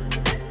roll it.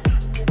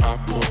 I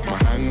put my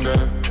hand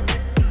there.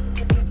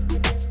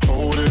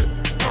 Hold it,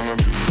 I'ma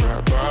be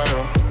right by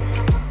you.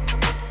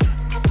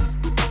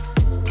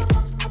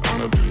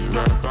 I'ma be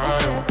right by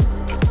you.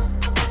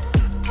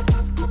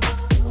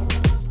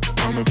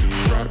 I'ma be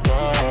right by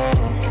you.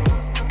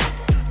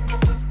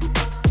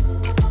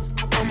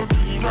 I'ma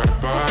be right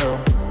by you.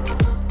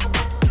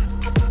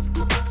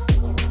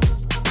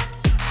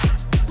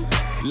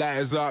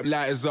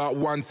 Lighters up,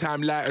 one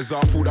time lighters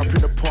up. Pulled up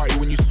in the party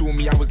when you saw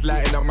me, I was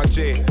lighting up my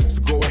J.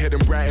 So go ahead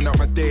and brighten up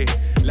my day.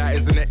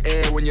 Lighters in the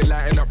air when you're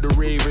lighting up the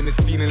rave. And it's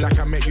feeling like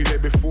I met you here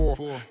before.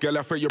 Girl,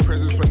 I felt your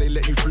presence when they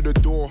let you through the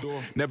door.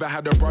 Never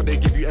had a brother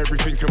give you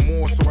everything and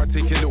more. So I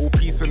take a little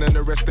piece and then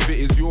the rest of it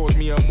is yours,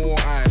 me and more.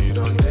 You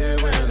don't dare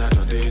when I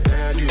don't dare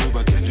tell you,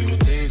 but can you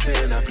things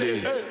and I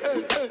play?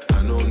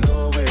 I don't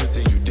know where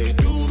till you they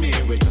do me,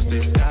 we just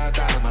they start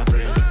out my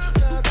brain.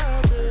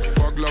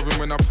 Loving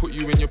when I put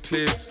you in your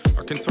place.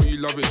 I can tell you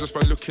love it just by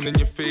looking in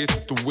your face.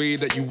 It's the way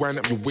that you wind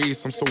up your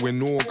waist. I'm so in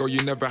awe, girl,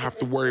 you never have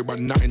to worry about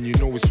nothing. You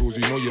know it's yours,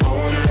 you know you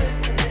own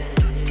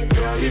it.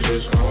 Girl, you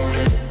just own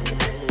it.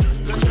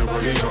 Cause your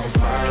body's on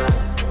fire.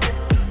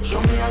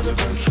 Show me how to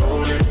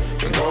control it.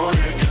 Then go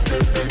ahead, you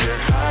slip and get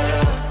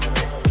higher.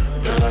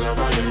 Girl, I love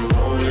how you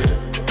hold it.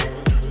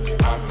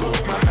 I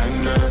put my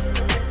hand there.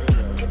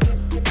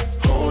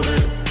 Hold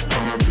it,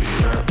 I'ma be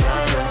right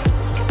by you.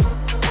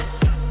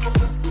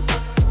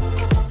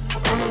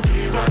 I'ma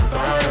be right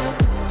by you.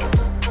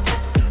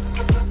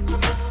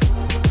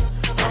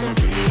 I'ma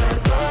be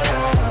right by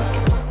you.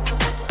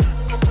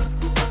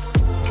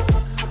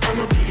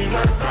 I'ma be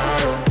right by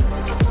you.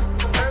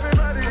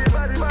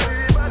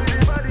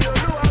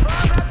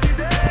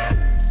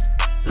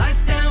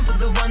 Lights down for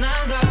the one I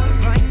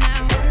love right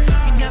now.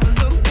 You never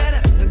look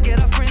better. Forget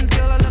our friends,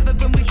 girl. I love it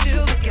when we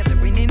chill together.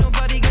 Ain't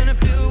nobody gonna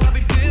feel what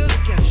we feel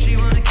together. She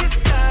wanna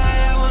kiss, I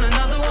want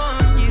another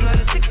one. You got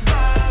a sick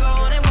vibe, I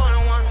want it one.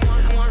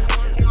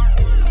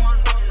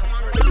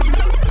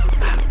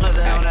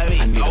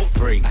 I need a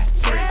freak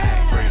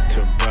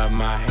to rub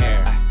my hair.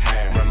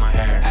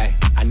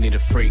 I need a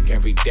freak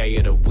every day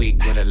of the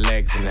week with her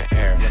legs in the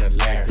air.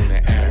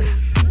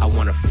 I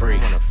want a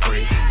freak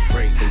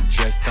who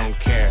just don't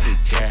care.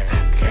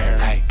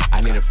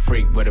 I need a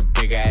freak with a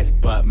big ass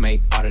butt,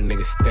 make all the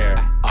niggas stare.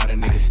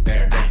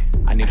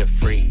 I need a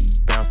freak,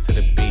 bounce to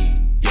the beat.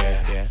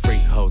 Yeah.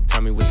 Freak hoe,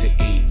 tell me what to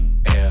eat.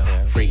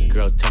 Yeah. Freak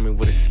girl, tell me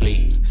what to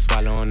sleep.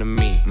 Swallow on the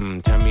meat,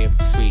 tell me if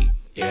it's sweet.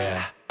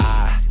 Yeah.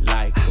 I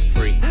like a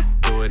freak.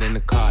 Do it in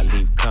the car,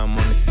 leave cum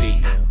on the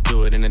seat.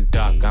 Do it in the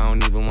dark, I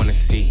don't even wanna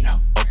see.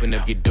 Open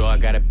up your door, I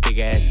got a big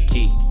ass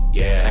key.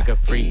 Yeah, like a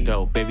freak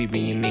though, baby, be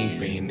your niece.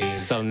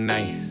 So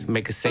nice,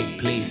 make her say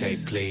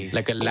please.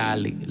 Like a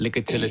lolly, lick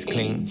it till it's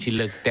clean. She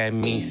looked at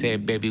me,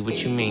 said, baby,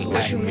 what you mean?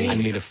 I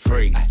need a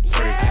freak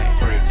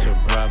to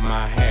rub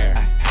my hair.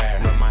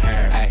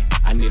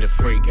 I need a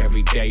freak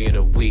every day of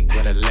the week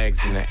with her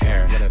legs in the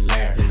air.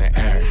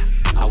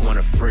 I want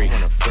a freak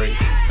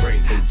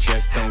who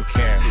just don't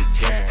care.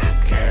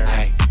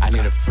 I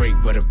need a freak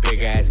with a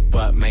big ass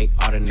butt, make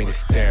all the niggas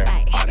stare.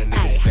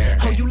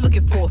 Oh, you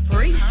looking for a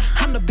freak?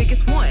 I'm the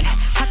biggest one.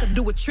 I could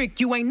do a trick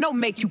you ain't no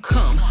make you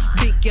come.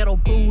 Big ghetto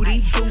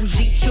booty,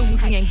 bougie,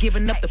 choosy, ain't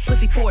giving up the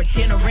pussy for a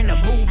dinner in a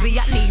movie.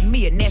 I need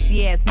me a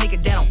nasty ass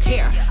nigga that don't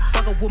care.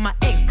 Fuck up with my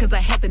ex, cause I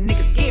had the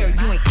nigga scared.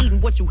 You ain't eating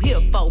what you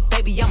here for,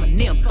 baby, I'm a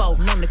nympho.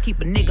 Known to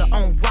keep a nigga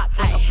on rock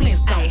like a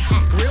Flintstone.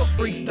 Real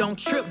freaks don't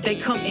trip, they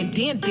come and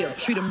then dip.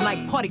 Treat them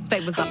like party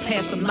favors, I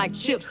pass them like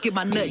chips. Get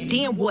my nut,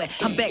 then what?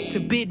 I'm back to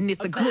business,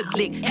 a good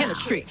lick and a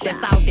trick.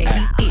 That's all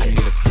that he is. I need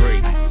a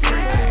freak to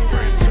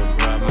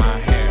rub my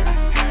hair.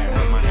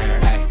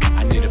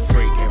 I need a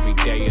freak every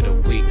day of the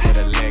week with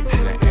her legs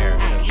in the air.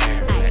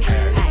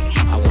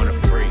 I want a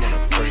freak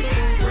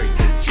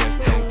who just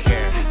don't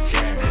care.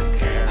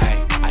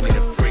 I need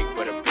a freak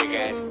with a big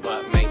ass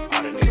butt, make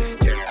all the niggas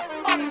stare.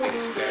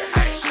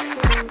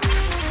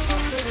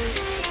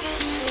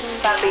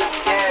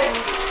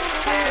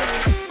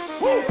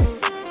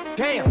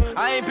 Damn,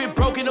 I ain't been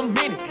broke in a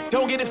minute.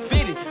 Don't get it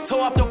fitted.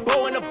 Toe off the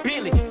bow in a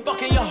Billy.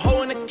 Fucking your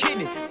hoe in the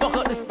kidney. Fuck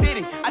up the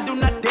city. I do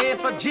not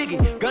dance or jiggy.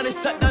 Gun is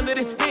sucked under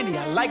this Fendi.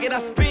 I like it, I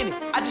spin it.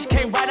 I just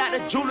came right out the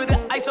jeweler. The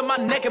ice on my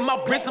neck and my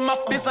wrist and my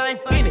fist. I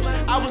ain't finished.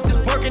 I was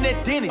just working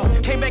at Dennis.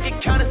 Came back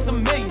and counted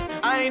some millions.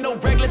 I ain't no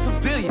regular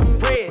civilian.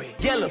 Red,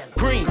 yellow,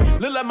 green.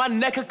 Look like my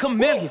neck a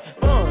chameleon.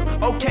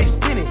 Okay,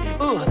 spin it.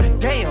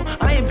 Damn,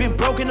 I ain't been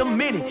broke in a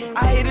minute.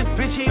 I hate this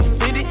bitch, he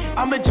offended.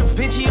 I'm a Da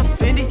Vinci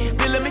offended.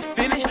 Then let me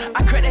finish.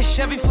 I cracked that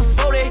Chevy for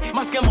 40.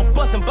 My scammer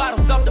busting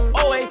bottles off the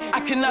OA.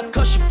 I cannot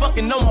cuss you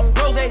fucking on my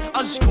bros,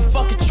 I'm just gon'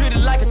 fucking treat it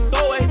like a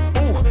throwaway.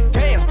 Ooh,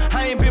 damn,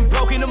 I ain't been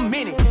broke in a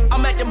minute.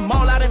 I'm at the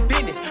mall out in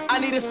business. I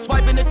need a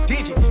swipe in a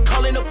digit.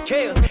 Calling up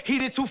Kales. He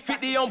did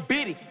 250 on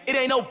Biddy. It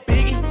ain't no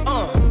biggie.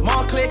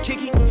 Montclair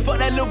kick it. Fuck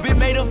that little bit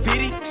made a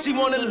video. She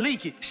wanna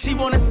leak it. She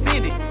wanna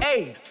send it.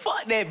 Ayy,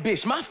 fuck that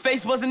bitch. My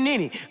face wasn't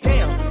in it.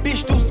 Damn,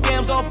 bitch do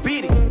scams all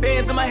beat it.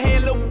 Bands in my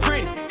hand look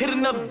pretty. Hit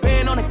another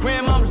band on the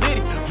gram, I'm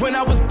litty. When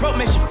I was broke,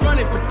 man, she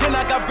fronted. But then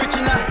I got rich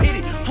and I hit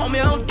it. Homie,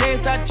 I don't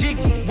dance, I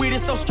jiggy. Weed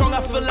is so strong,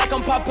 I feel like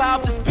I'm Popeye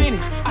off the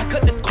spinach. I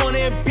cut the corner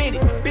and bend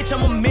it. Bitch,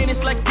 I'm a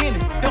menace like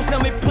Dennis. Don't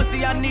sell me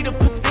pussy, I need a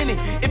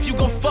percentage. If you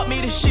gon' fuck me,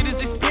 this shit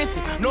is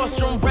expensive.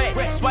 Nordstrom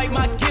rack, swipe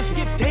my gift.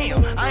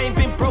 Damn, I ain't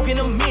been broke in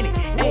a minute.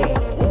 Ay.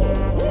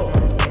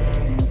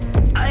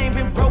 I ain't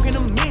been broke in a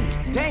minute.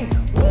 Damn.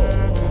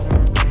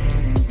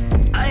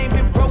 I ain't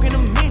been broke in a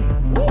minute.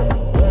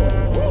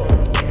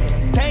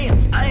 Damn,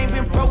 I ain't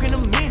been broke in a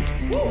minute.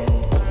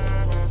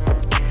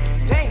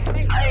 Damn,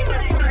 I ain't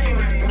been.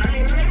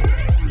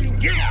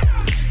 Yeah.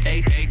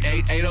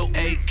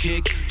 888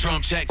 kick,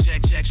 drum check,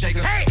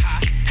 shaker. Hey.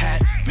 Hot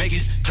hat, make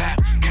it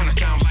clap, kinda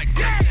sound like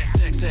sex.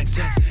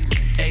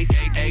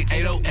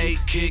 888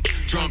 kick,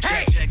 drum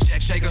check,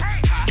 shaker.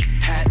 Hot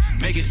hat,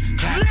 make it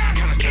clap,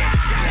 kinda sound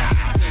like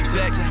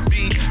sex.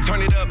 Beat,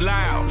 turn it up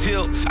loud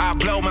till I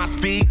blow my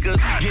speakers.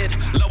 Get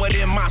lower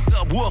than my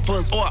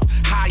subwoofers or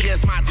high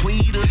as my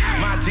tweeters.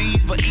 My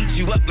diva eat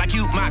you up like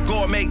you my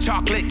gourmet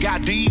chocolate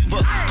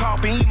Godiva. Call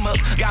Beamer,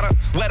 got her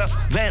wetter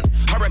than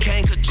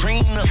Hurricane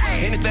Katrina.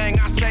 Anything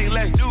I say,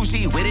 let's do.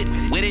 She with it.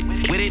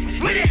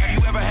 Have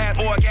you ever had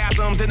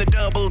orgasms in the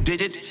double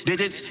digits? Do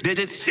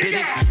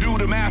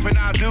the math and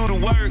I'll do the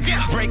work.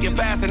 Break it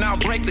fast and I'll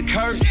break the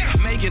curse.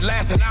 Make it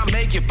last and I'll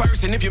make it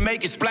first. And if you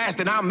make it splash,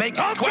 then I'll make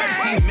it squirt.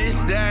 She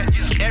miss that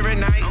every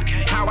night.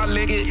 How I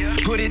lick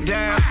it, put it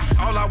down.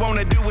 All I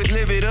wanna do is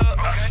live it up.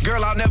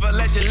 Girl, I'll never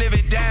let you live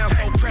it down.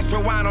 So press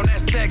rewind on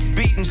that sex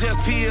beat and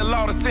just feel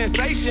all the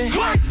sensation.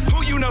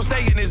 Who you know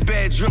stay in his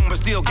bedroom but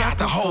still got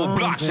the whole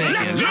block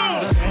shaking?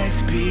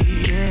 Sex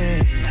beat,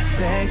 yeah,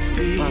 sex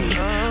beat.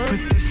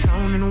 Put this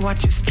on and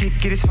watch us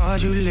take it as far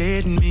as you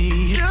let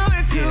me.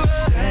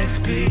 Sex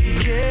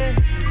beat, yeah,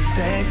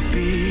 sex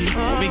beat.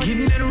 We get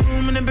in that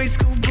room and the bass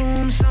go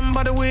boom. Something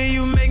by the way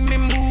you make me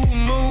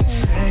move.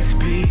 Sex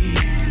beat,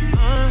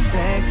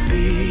 sex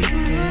beat.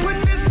 Yeah.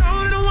 Put this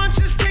on and watch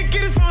us take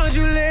it as far as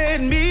you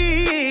let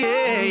me.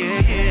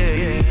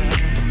 Yeah.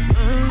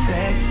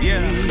 Sex beat.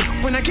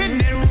 Yeah. When I get in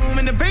that room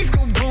and the bass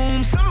go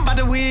boom, something by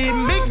the way it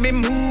make me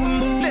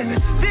move. Listen,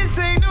 this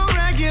ain't no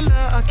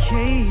regular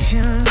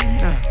occasion.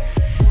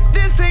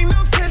 This ain't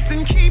no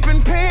testing,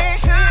 keeping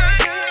patience.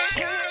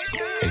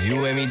 If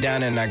you weigh me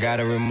down, then I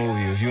gotta remove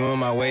you. If you in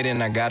my way,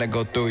 then I gotta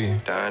go through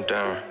you. Down.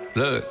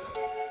 Look.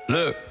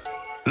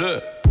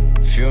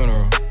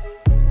 Funeral.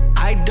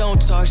 I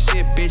don't talk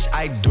shit, bitch,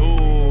 I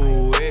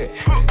do it.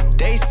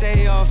 They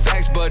say all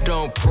facts, but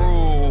don't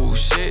prove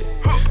shit.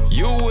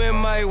 You in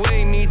my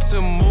way, need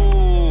to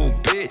move,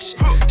 bitch.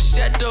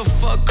 Shut the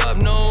fuck up,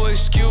 no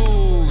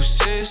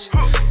excuses.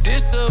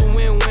 This a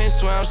win-win,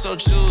 swear I'm so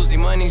choosy.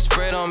 Money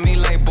spread on me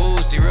like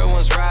boozy. Real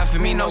ones ride for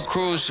me, no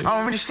cruise shit. I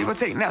don't really sleep, I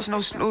take naps,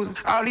 no snoozing.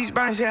 All these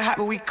burners here hot,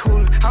 but we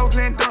coolin'. I was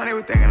playing dumb, they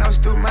were thinking I was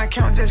stupid. My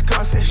account just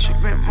cost that shit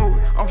been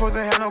moving. I'm supposed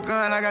to have no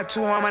gun, I got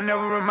 2 on. I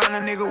never remind a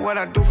nigga what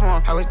I do for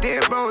him. I was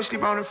dead, bro,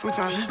 sleep on the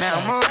futon. Now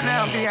I'm up,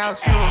 now I'm house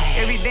funeral.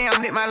 Every day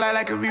I'm lit my life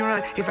like a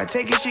rerun. If I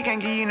take it, she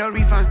can't give you no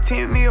refund.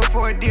 10 mil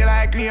for a deal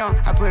I agree on.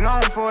 I put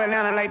on for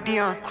Atlanta like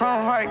Dion.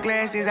 Chrome heart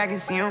glasses, I can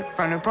see him.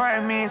 From the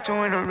apartments to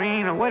an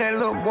arena. What that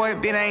little boy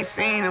bit, I ain't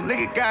seen him. Look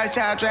at God's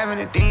child driving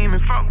a demon.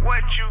 Fuck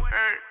what you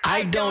heard.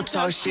 I don't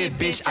talk shit,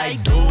 bitch, I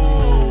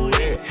do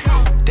it.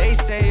 They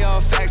say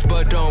all facts,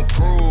 but don't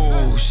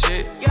prove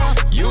shit.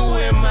 You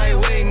in my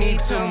way, need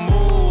to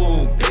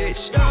move,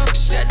 bitch.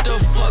 Shut the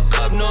fuck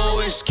up, no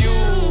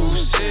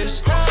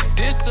excuses.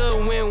 This a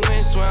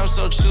win-win, swear I'm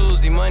so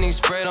choosy. Money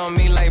spread on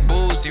me like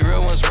boozy.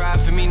 Real ones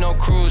ride for me, no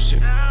cruise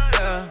shit.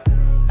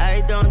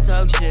 I don't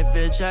talk shit,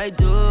 bitch, I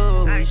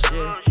do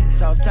shit.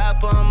 Soft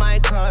top on my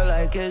car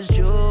like it's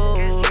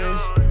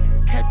Jewish.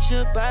 Catch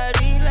your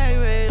body like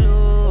Ray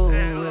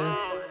Lewis.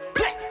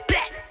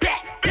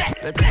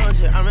 Let's talk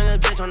shit. I'm in this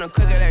bitch on the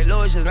cooker like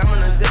lotions. I'm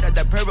gonna sit at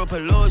that purple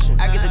pollution.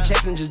 I get the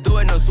checks and just do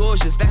it, no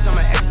swooshes. Flex on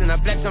my ex and I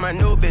flex on my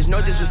new bitch.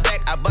 No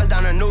disrespect, I buzz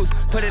down a noose.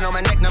 Put it on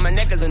my neck, now my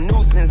neck is a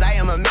nuisance. I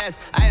am a mess,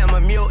 I am a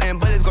mutant.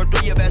 Bullets go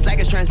through your vest like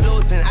it's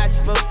translucent. I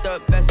smoked the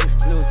best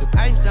exclusive.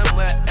 I'm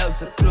somewhere else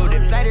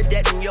secluded. Fly to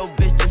death and yo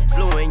bitch just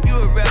flew in.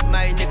 You a rep,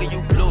 my nigga,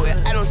 you blew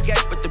it. I don't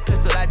sketch, but the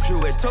pistol I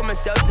drew it. Told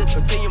myself to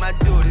continue my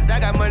duties. I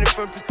got money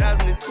from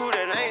 2002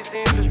 that I ain't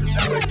seen since.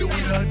 I like the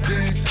way that I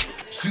dance.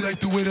 She like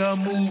the way that I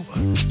move.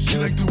 She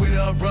like the way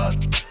that I rock.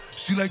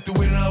 She like the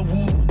way that I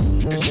woo.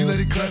 And she let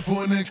it clap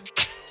for a nigga.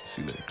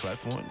 She let it clap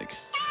for a nigga.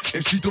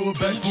 And she throw it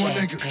back for a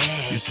nigga.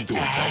 Yeah, she throw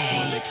it back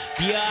for a nigga.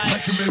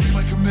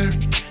 Mike and Mary.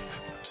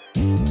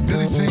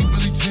 Billie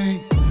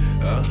Jean.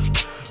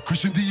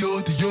 Christian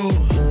Dior.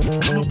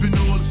 I'm up in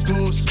all the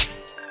stores.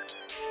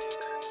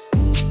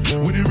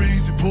 When it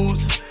rains, it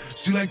pours.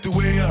 She like the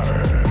way I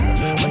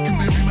like a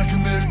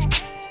Mary.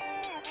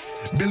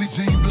 Billie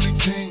Jean.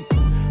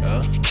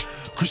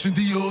 Christian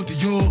Dior.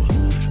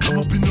 I'm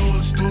up in all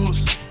the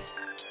stores.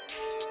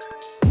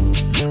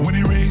 When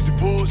it rains, it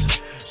pours.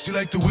 She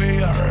like the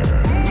way I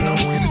when I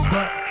walk in the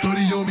spot,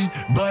 30 on me.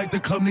 Buy at the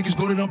club, niggas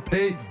know that I'm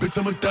paid. Bitch,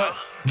 I'm a thot.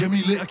 Get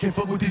me lit, I can't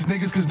fuck with these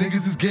niggas cause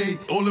niggas is gay.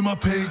 All in my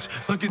page,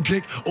 sucking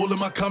dick. All in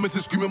my comments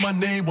and screaming my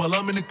name while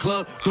I'm in the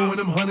club, throwing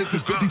them hundreds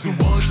and 50s and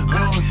ones.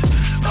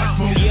 I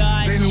smoke,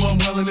 they know I'm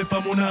wildin'. If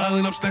I'm on the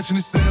island, I'm snatching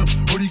the cell.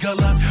 Brody got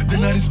locked, the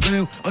night is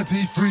bail. Until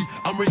he free,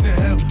 I'm raising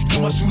hell.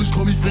 Tell my shooters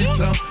call me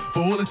FaceTime. For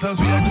all the times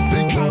we had to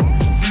FaceTime.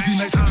 3D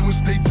nights we doing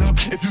state time.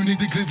 If you need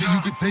the glizzy, you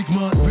can take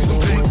mine. Please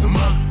don't come up to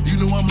mine. You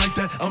know I'm like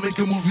that, I'll make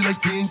a movie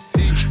like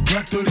TNT.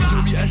 Black 30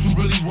 on me, ask you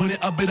really want it.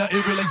 I bet I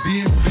air it like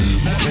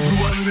DMB. Now they blue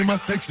island in my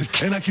section,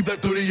 and I keep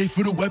that 38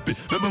 for the weapon.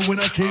 Remember when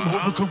I came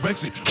home for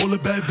correction? All the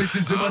bad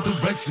bitches in my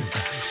direction.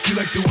 She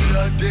like the way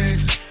that I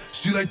dance.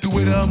 She like the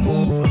way that I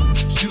move.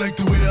 She like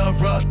the way that I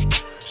rock.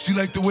 She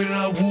like the way that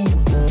I woo.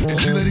 And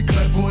she let it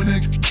clap for a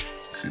nigga.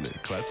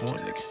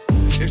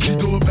 And she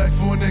throw it back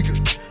for a nigga.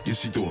 Yeah,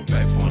 she throw it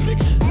back for a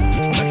nigga.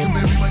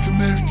 Like a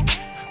Mary.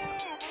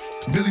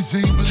 Billie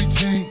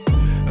Jean.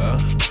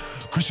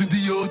 Christian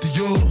Dior.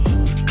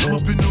 I'm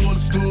up in all the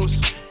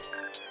stores.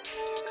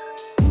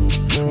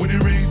 When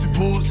it rains, it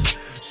pours.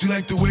 She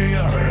like the way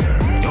I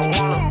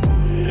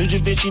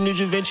New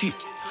Da Vinci.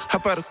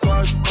 Hop out of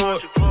quad.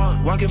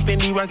 Walking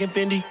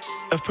Fendi.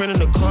 A friend in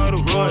the car, the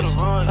Royce.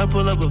 I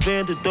pull up a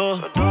van to door.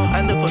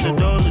 I live for the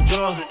doors of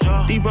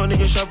jaw. These bro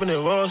niggas shopping at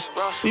Ross.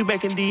 We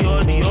back in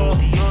Dior.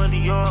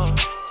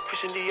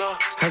 Christian Dior.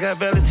 I got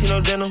Valentino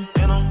denim.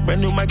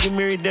 Brand new Michael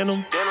Mary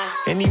denim.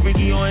 Any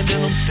Ricky on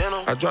denims.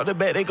 I drop the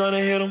bat, they gonna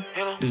hit him.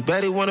 This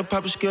baddie wanna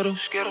pop a skittle.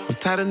 I'm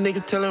tired of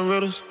niggas telling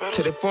riddles.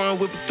 Till they foreign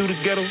whip it through the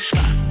ghetto.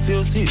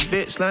 Seal seats,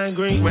 bitch, lime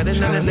green. Riding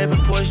 911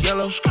 Porsche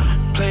yellow.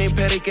 Playing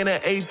paddock in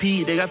an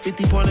AP. They got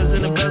 50 pointers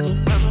in the bezel.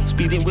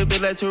 Speeding whip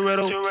it like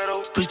Toretto.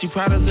 Push the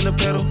products in the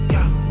pedal.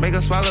 Make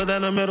her swallow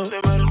down the middle.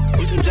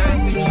 We some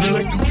giants, we She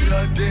like the way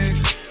that I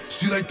dance.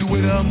 She like the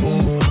way that I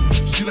move.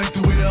 She like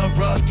the way that I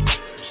rock.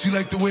 She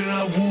like the way that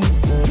I woo.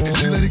 And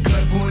she let it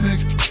clap for a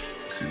nigga.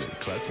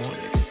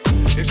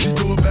 And she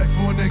throw it back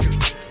for a nigga.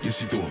 Yeah,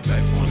 she throw it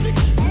back for a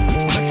nigga.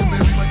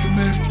 Like a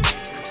Mary.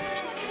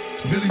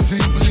 Billie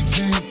Jean.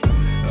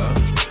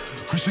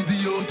 Christian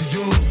Dior.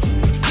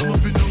 I'm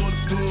up in all the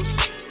stores.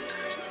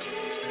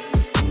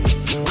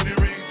 When it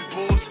rains, it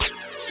pours.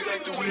 She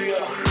like the way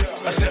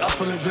I said I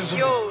feel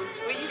invisible.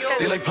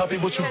 They like, Poppy,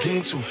 what you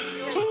getting to?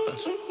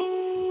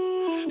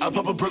 I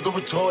pop a burger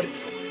retarded.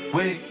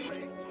 Wait.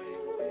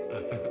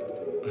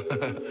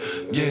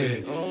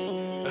 Yeah.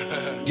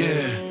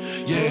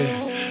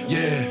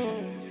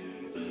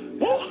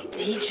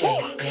 DJ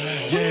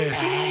Big.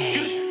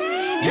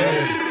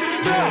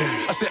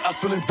 Yeah. I said I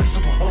feel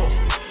invisible.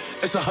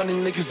 It's 100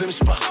 niggas in the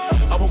spot.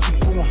 I won't keep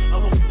going.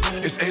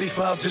 It's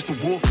 85 just to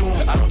walk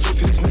on. I don't talk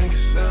to these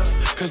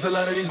niggas, cause a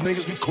lot of these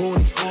niggas be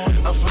corny.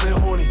 I'm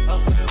feeling horny,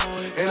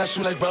 and I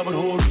shoot like Robert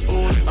Horry.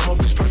 I'm off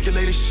this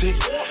percolated shit.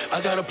 I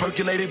got a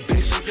percolated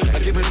bitch. I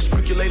give her this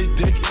percolated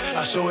dick.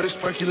 I show her this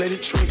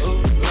percolated tricks.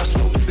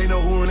 Possible, they know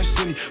who in the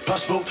city.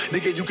 Possible,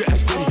 nigga, you can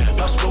ask Diddy.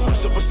 Possible,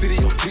 what's up a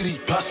city or titty?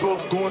 Possible,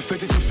 going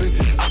 50 for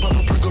 50. I pop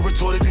a burger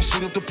retorted, then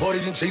shoot up the party,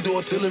 then change the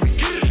artillery.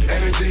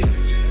 Energy.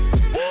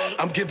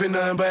 I'm giving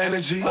nothing but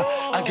energy.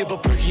 I give a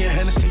perky and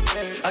Hennessy.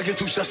 I give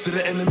 2 shots to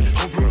the enemy.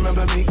 Hope you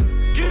remember me.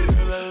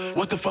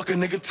 What the fuck a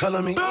nigga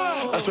telling me?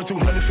 I spent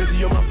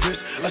 250 on my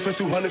wrist. I spent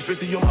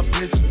 250 on my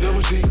bitch.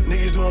 Double G,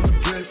 niggas doing the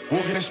grip.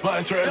 Walk in the spot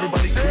and turn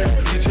everybody grip.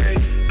 DJ,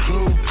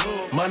 Clue,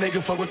 my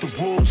nigga fuck with the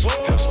Wolves.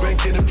 Tell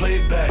Spank in and play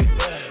it back.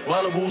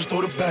 While the Wolves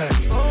throw the bag.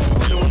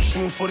 I know I'm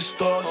shooting for the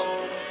stars,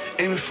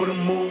 aiming for the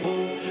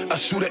moon. I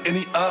shoot at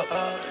any op,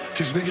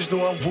 cause niggas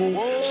know I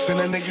woo. Send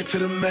that nigga to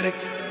the medic.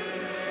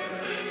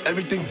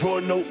 Everything raw,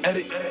 no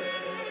edit.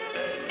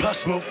 Pop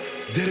Smoke,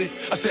 did it.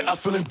 I said I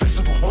feel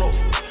invisible.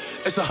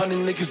 It's 100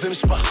 niggas in the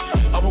spot.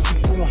 I won't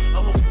keep going.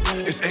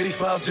 It's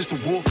 85 just to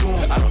walk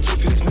on. I don't talk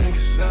to these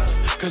niggas,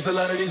 cause a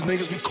lot of these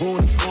niggas be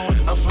corny.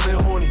 I'm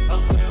feeling horny,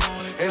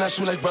 and I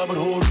shoot like Robert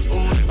Horry.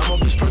 I'm off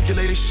this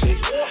percolated shit.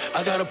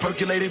 I got a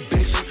percolated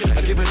bitch.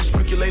 I give her this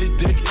percolated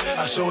dick.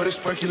 I show her this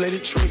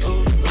percolated tricks.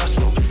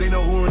 Possible, they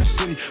know who in the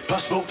city.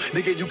 Possible,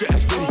 nigga, you can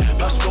ask Diddy.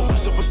 Possible,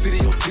 what's up a city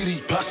or titty?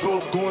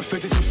 Possible, going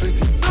 50 for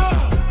 50.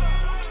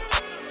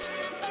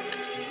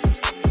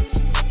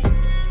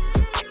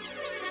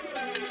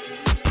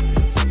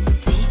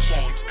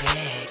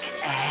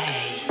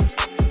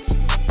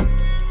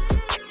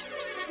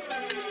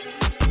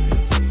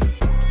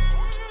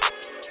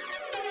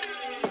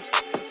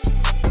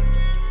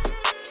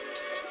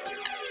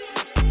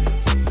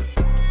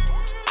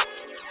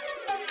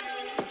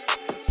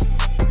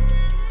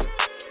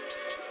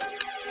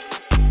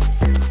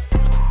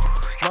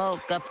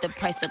 Up the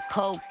price of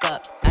coke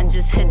up. I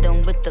just hit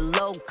them with the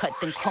low cut,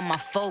 then call my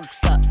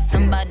folks up.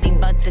 Somebody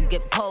about to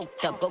get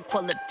poked up, go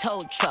call a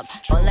tow truck.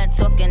 All that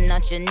talking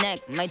out your neck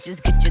might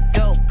just get your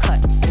throat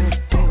cut.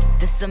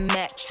 This a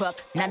Mack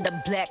truck, not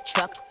a black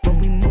truck. When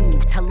we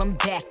move, tell them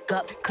back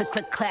up. Click,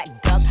 click,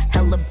 clack, duck.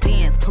 Hella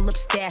bands, pull up,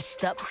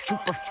 stashed up.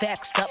 Super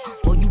facts up.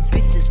 All you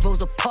bitches,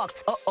 Rosa Parks.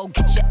 Uh-oh,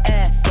 get your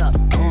ass up.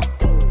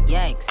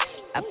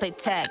 Yikes, I play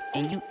tag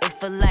and you it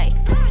for life.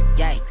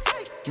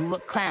 Yikes, you a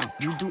clown,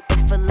 you do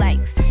it for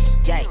likes.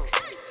 Yikes,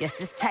 yes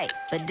it's tight,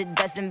 but it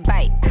doesn't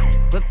bite.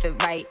 Rip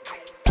it right,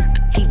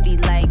 he be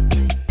like,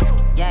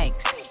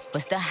 yikes,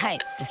 what's the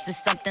hype? This is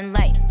something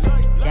light.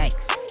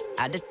 Yikes,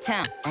 out of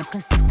town on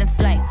consistent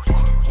flights.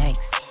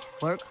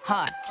 Yikes, work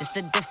hard, just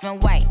a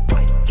different way.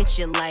 Get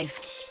your life,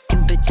 you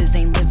bitches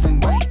ain't living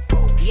right.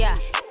 Yeah,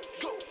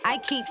 I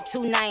keep 2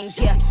 9s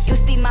here. You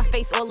see my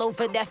face all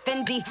over that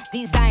Fendi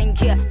design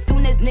gear.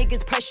 Soon as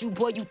niggas press you,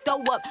 boy, you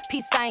throw up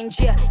peace signs,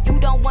 yeah. You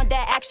don't want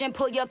that action,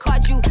 pull your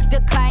card, you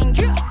decline,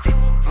 yeah.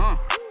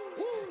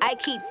 I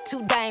keep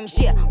 2 dimes,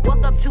 yeah.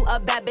 Walk up to a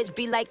bad bitch,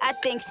 be like, I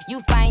think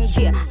you fine,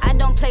 yeah. I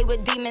don't play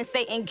with demons,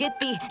 Satan, get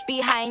thee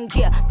behind,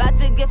 yeah. About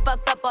to get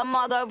fucked up a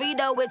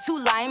margarita with 2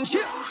 limes,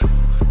 yeah.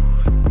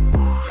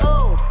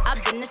 Ooh,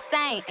 I've been the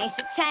same, ain't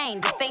shit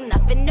changed, this ain't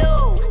nothing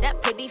new.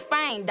 That pretty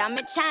frame,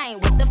 diamond chain,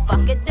 what the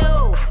fuck it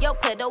do? Yo,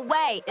 clear the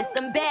way, it's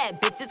some bad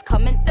bitches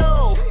coming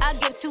through. I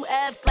give 2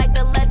 F's like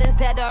the letters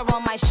that are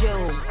on my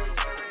shoe.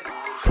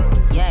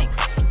 Yikes,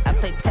 I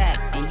play tag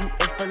and you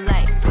it for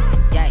life.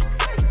 Yikes,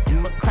 you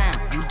a clown,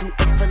 you do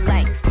it for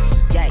likes.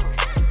 Yikes,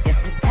 yes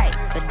it's tight,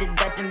 but it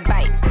doesn't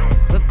bite.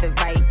 Rip it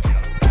right,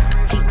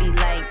 he be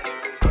like,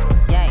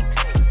 yikes,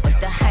 what's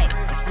the hype?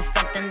 This is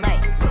something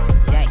light.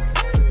 Yikes,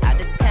 out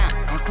of town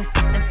on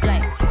consistent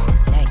flights.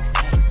 Yikes,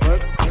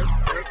 work.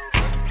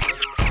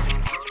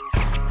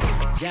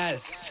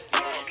 Yes,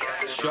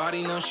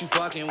 shorty know she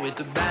fucking with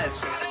the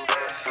best.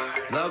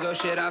 Logo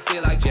shit, I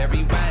feel like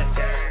Jerry West.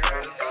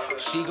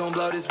 She gon'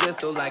 blow this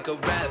whistle like a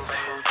ref.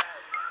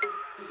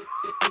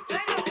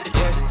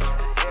 Yes,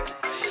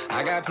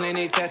 I got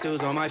plenty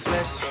tattoos on my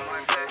flesh.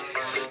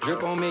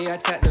 Drip on me, I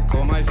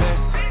tactical my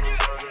vest.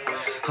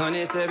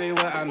 Hundreds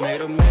everywhere, I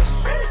made a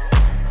mess.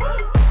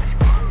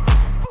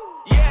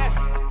 Yes,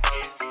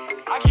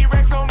 I keep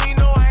racks on me,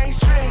 no I ain't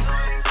stressed.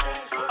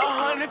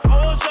 100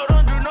 full, so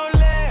don't do no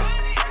less.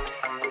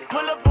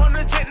 Pull up on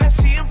the jet, now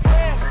she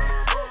impressed.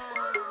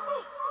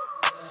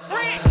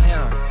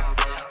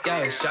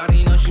 Yeah,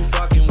 shawty know she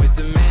fucking with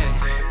the man.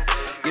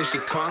 Yeah, she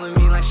calling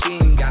me like she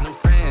ain't got no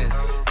friends.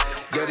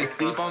 Yo, they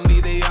sleep on me,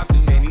 they off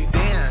too many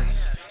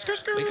Zans.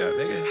 Wake up,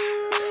 nigga.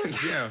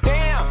 Yeah.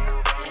 Damn,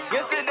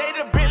 yesterday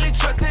the Bentley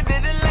truck, today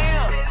the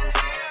Lamb.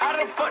 I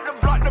done fucked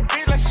the block, the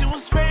bitch like she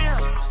was spam.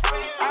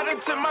 I done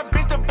took my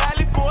bitch to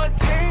Bali for a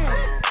 10.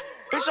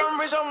 Bitch, I'm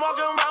rich, I'm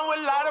walking around with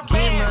a lot of Get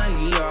bands.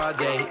 money all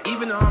day,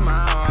 even on my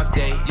off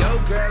day. Yo,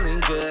 girl in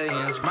good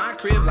hands, my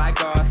crib like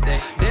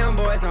Allstate. Them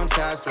boys on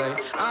child's play,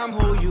 I'm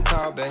who you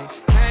call, babe.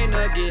 Can't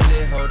get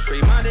lit, whole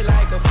tree, Monday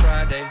like a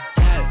Friday.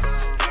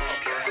 Yes,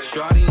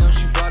 shorty know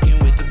she fucking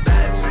with the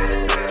best.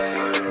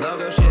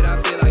 Logo shit,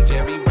 I feel like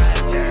Jerry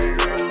West.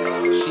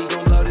 She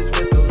gon' blow this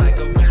whistle like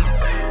a ref.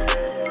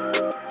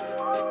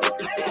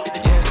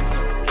 Yes,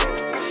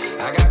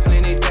 I got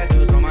plenty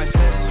tattoos on my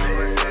flesh.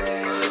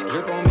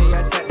 Drip on me,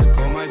 I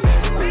tactical my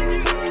vest.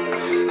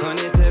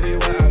 Hundreds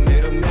everywhere, I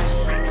made a mess.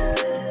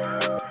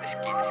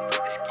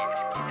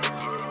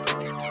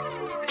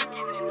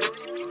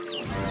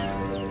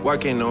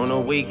 Working on a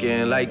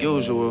weekend like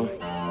usual.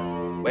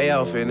 Way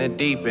off in the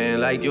deep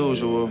end like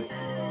usual.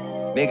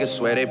 Niggas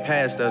swear they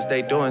passed us,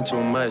 they doing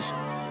too much.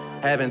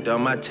 Haven't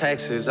done my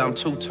taxes, I'm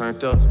too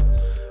turned up.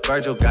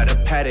 Virgil got a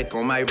paddock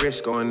on my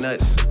wrist going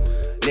nuts.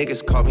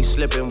 Niggas caught me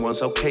slipping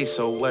once, okay,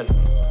 so what?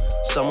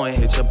 Someone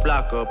hit your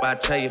block up, I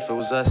tell you if it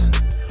was us.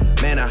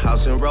 Man, a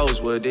house in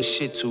Rosewood, this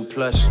shit too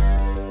plush.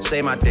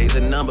 Say my day's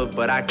a number,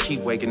 but I keep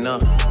waking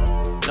up.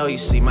 Know you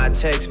see my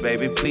text,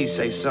 baby, please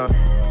say something.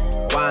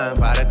 Wine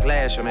by the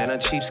glass, your man a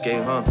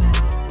cheapskate, huh?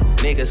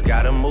 Niggas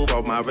gotta move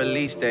on my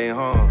release day,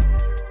 huh?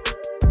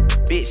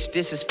 Bitch,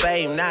 this is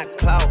fame, not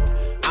clout.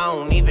 I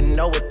don't even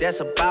know what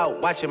that's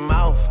about, watch your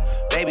mouth.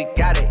 Baby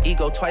got an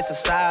ego twice the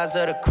size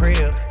of the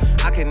crib.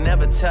 I can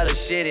never tell a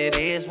shit, it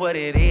is what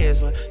it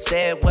is.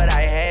 Said what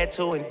I had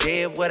to and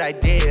did what I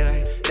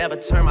did. Never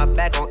turn my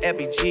back on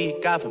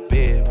FBG, God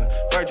forbid.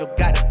 Virgil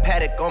got a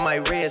paddock on my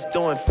wrist,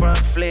 doing front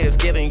flips.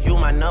 Giving you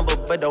my number,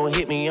 but don't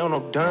hit me on no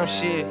dumb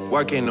shit.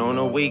 Working on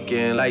a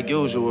weekend like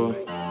usual.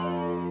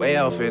 Way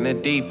off in the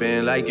deep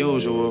end like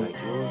usual.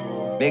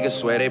 Niggas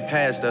swear they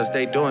passed us,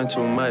 they doing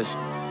too much.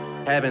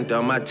 Haven't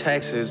done my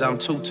taxes, I'm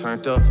too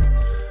turned up.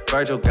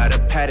 Virgil got a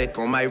paddock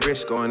on my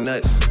wrist going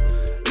nuts.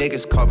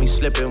 Niggas caught me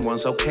slipping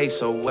once, okay,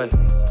 so what?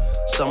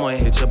 Someone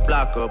hit your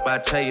block up, I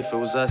tell you if it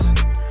was us.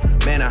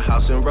 Man, a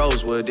house in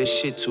Rosewood, this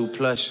shit too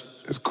plush.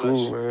 It's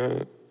cool,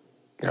 man.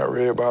 Got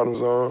red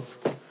bottoms on.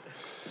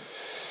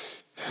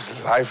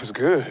 Life is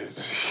good.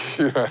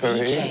 You know what I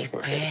mean?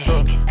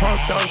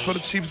 $100,000 for the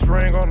cheapest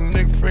ring on a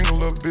nigga finger,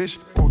 little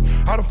bitch. Ooh,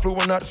 I done flew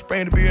one out to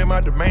Spain to be in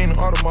my domain,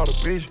 automata,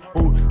 bitch.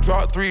 Ooh,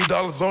 dropped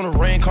 $3 on the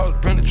ring, cause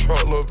it been the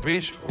truck, little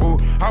bitch. Ooh,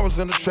 I was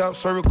in the trap,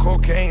 serving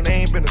cocaine, they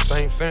ain't been the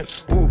same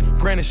since. Ooh,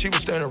 granted, she was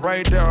standing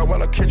right there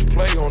while I catch a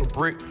play on the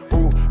brick.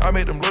 Ooh, I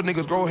made them little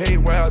niggas go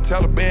haywire,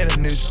 Taliban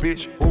in this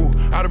bitch. Ooh,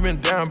 I done been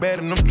down bad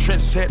in them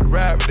trenches, had to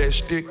ride with that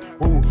stick.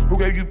 Ooh, who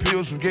gave you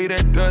pills, who gave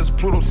that dust?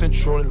 Pluto sent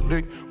you on the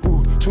lick.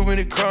 Ooh, too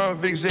many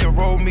convicts, they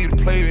rolled me to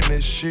play in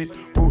this shit.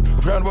 Ooh,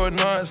 proud about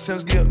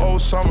nonsense, get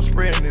old, so I'm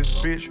spreading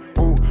this bitch.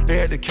 Ooh, they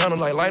had the counter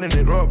like lighting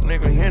it up,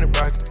 nigga,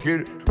 anybody can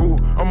get it. Ooh,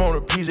 I'm on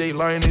a PJ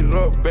lighting it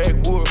up,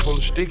 backwood full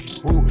of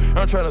sticky. Ooh,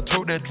 I'm tryna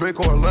tote that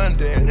Draco or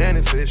London, and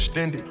it's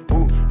extended.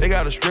 Ooh, they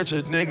gotta stretch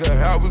a nigga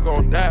out, we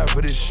gon' die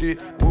for this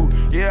shit. Ooh,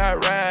 yeah, I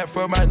ride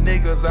for my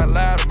niggas, I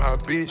lie to my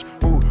bitch.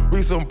 Ooh,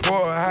 we some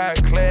poor, high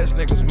class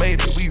niggas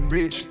made it, we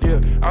rich.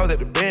 Yeah, I was at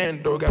the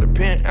band though, got a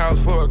penthouse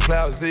for a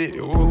closet.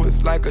 Ooh,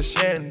 it's like a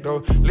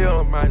shando,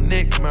 live on my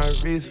neck, my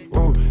wrist.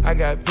 Ooh, I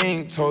got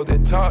pink toes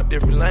that talk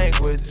different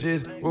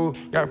languages. Ooh,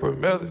 got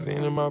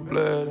promethazine in my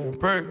blood and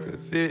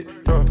Percocet.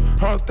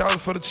 $100,000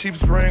 for the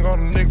cheapest ring on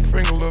a nigga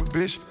finger, little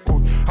bitch.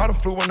 Ooh, I done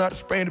flew one out to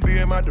Spain to be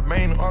in my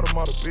domain,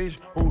 automata,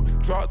 bitch. Ooh,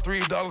 dropped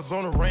 $3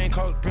 on the ring,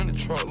 cause it been the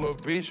truck, little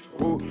bitch.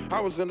 Ooh, I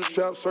was in the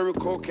trap, serving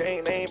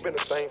cocaine, they ain't been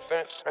the same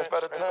since. That's by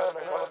the time.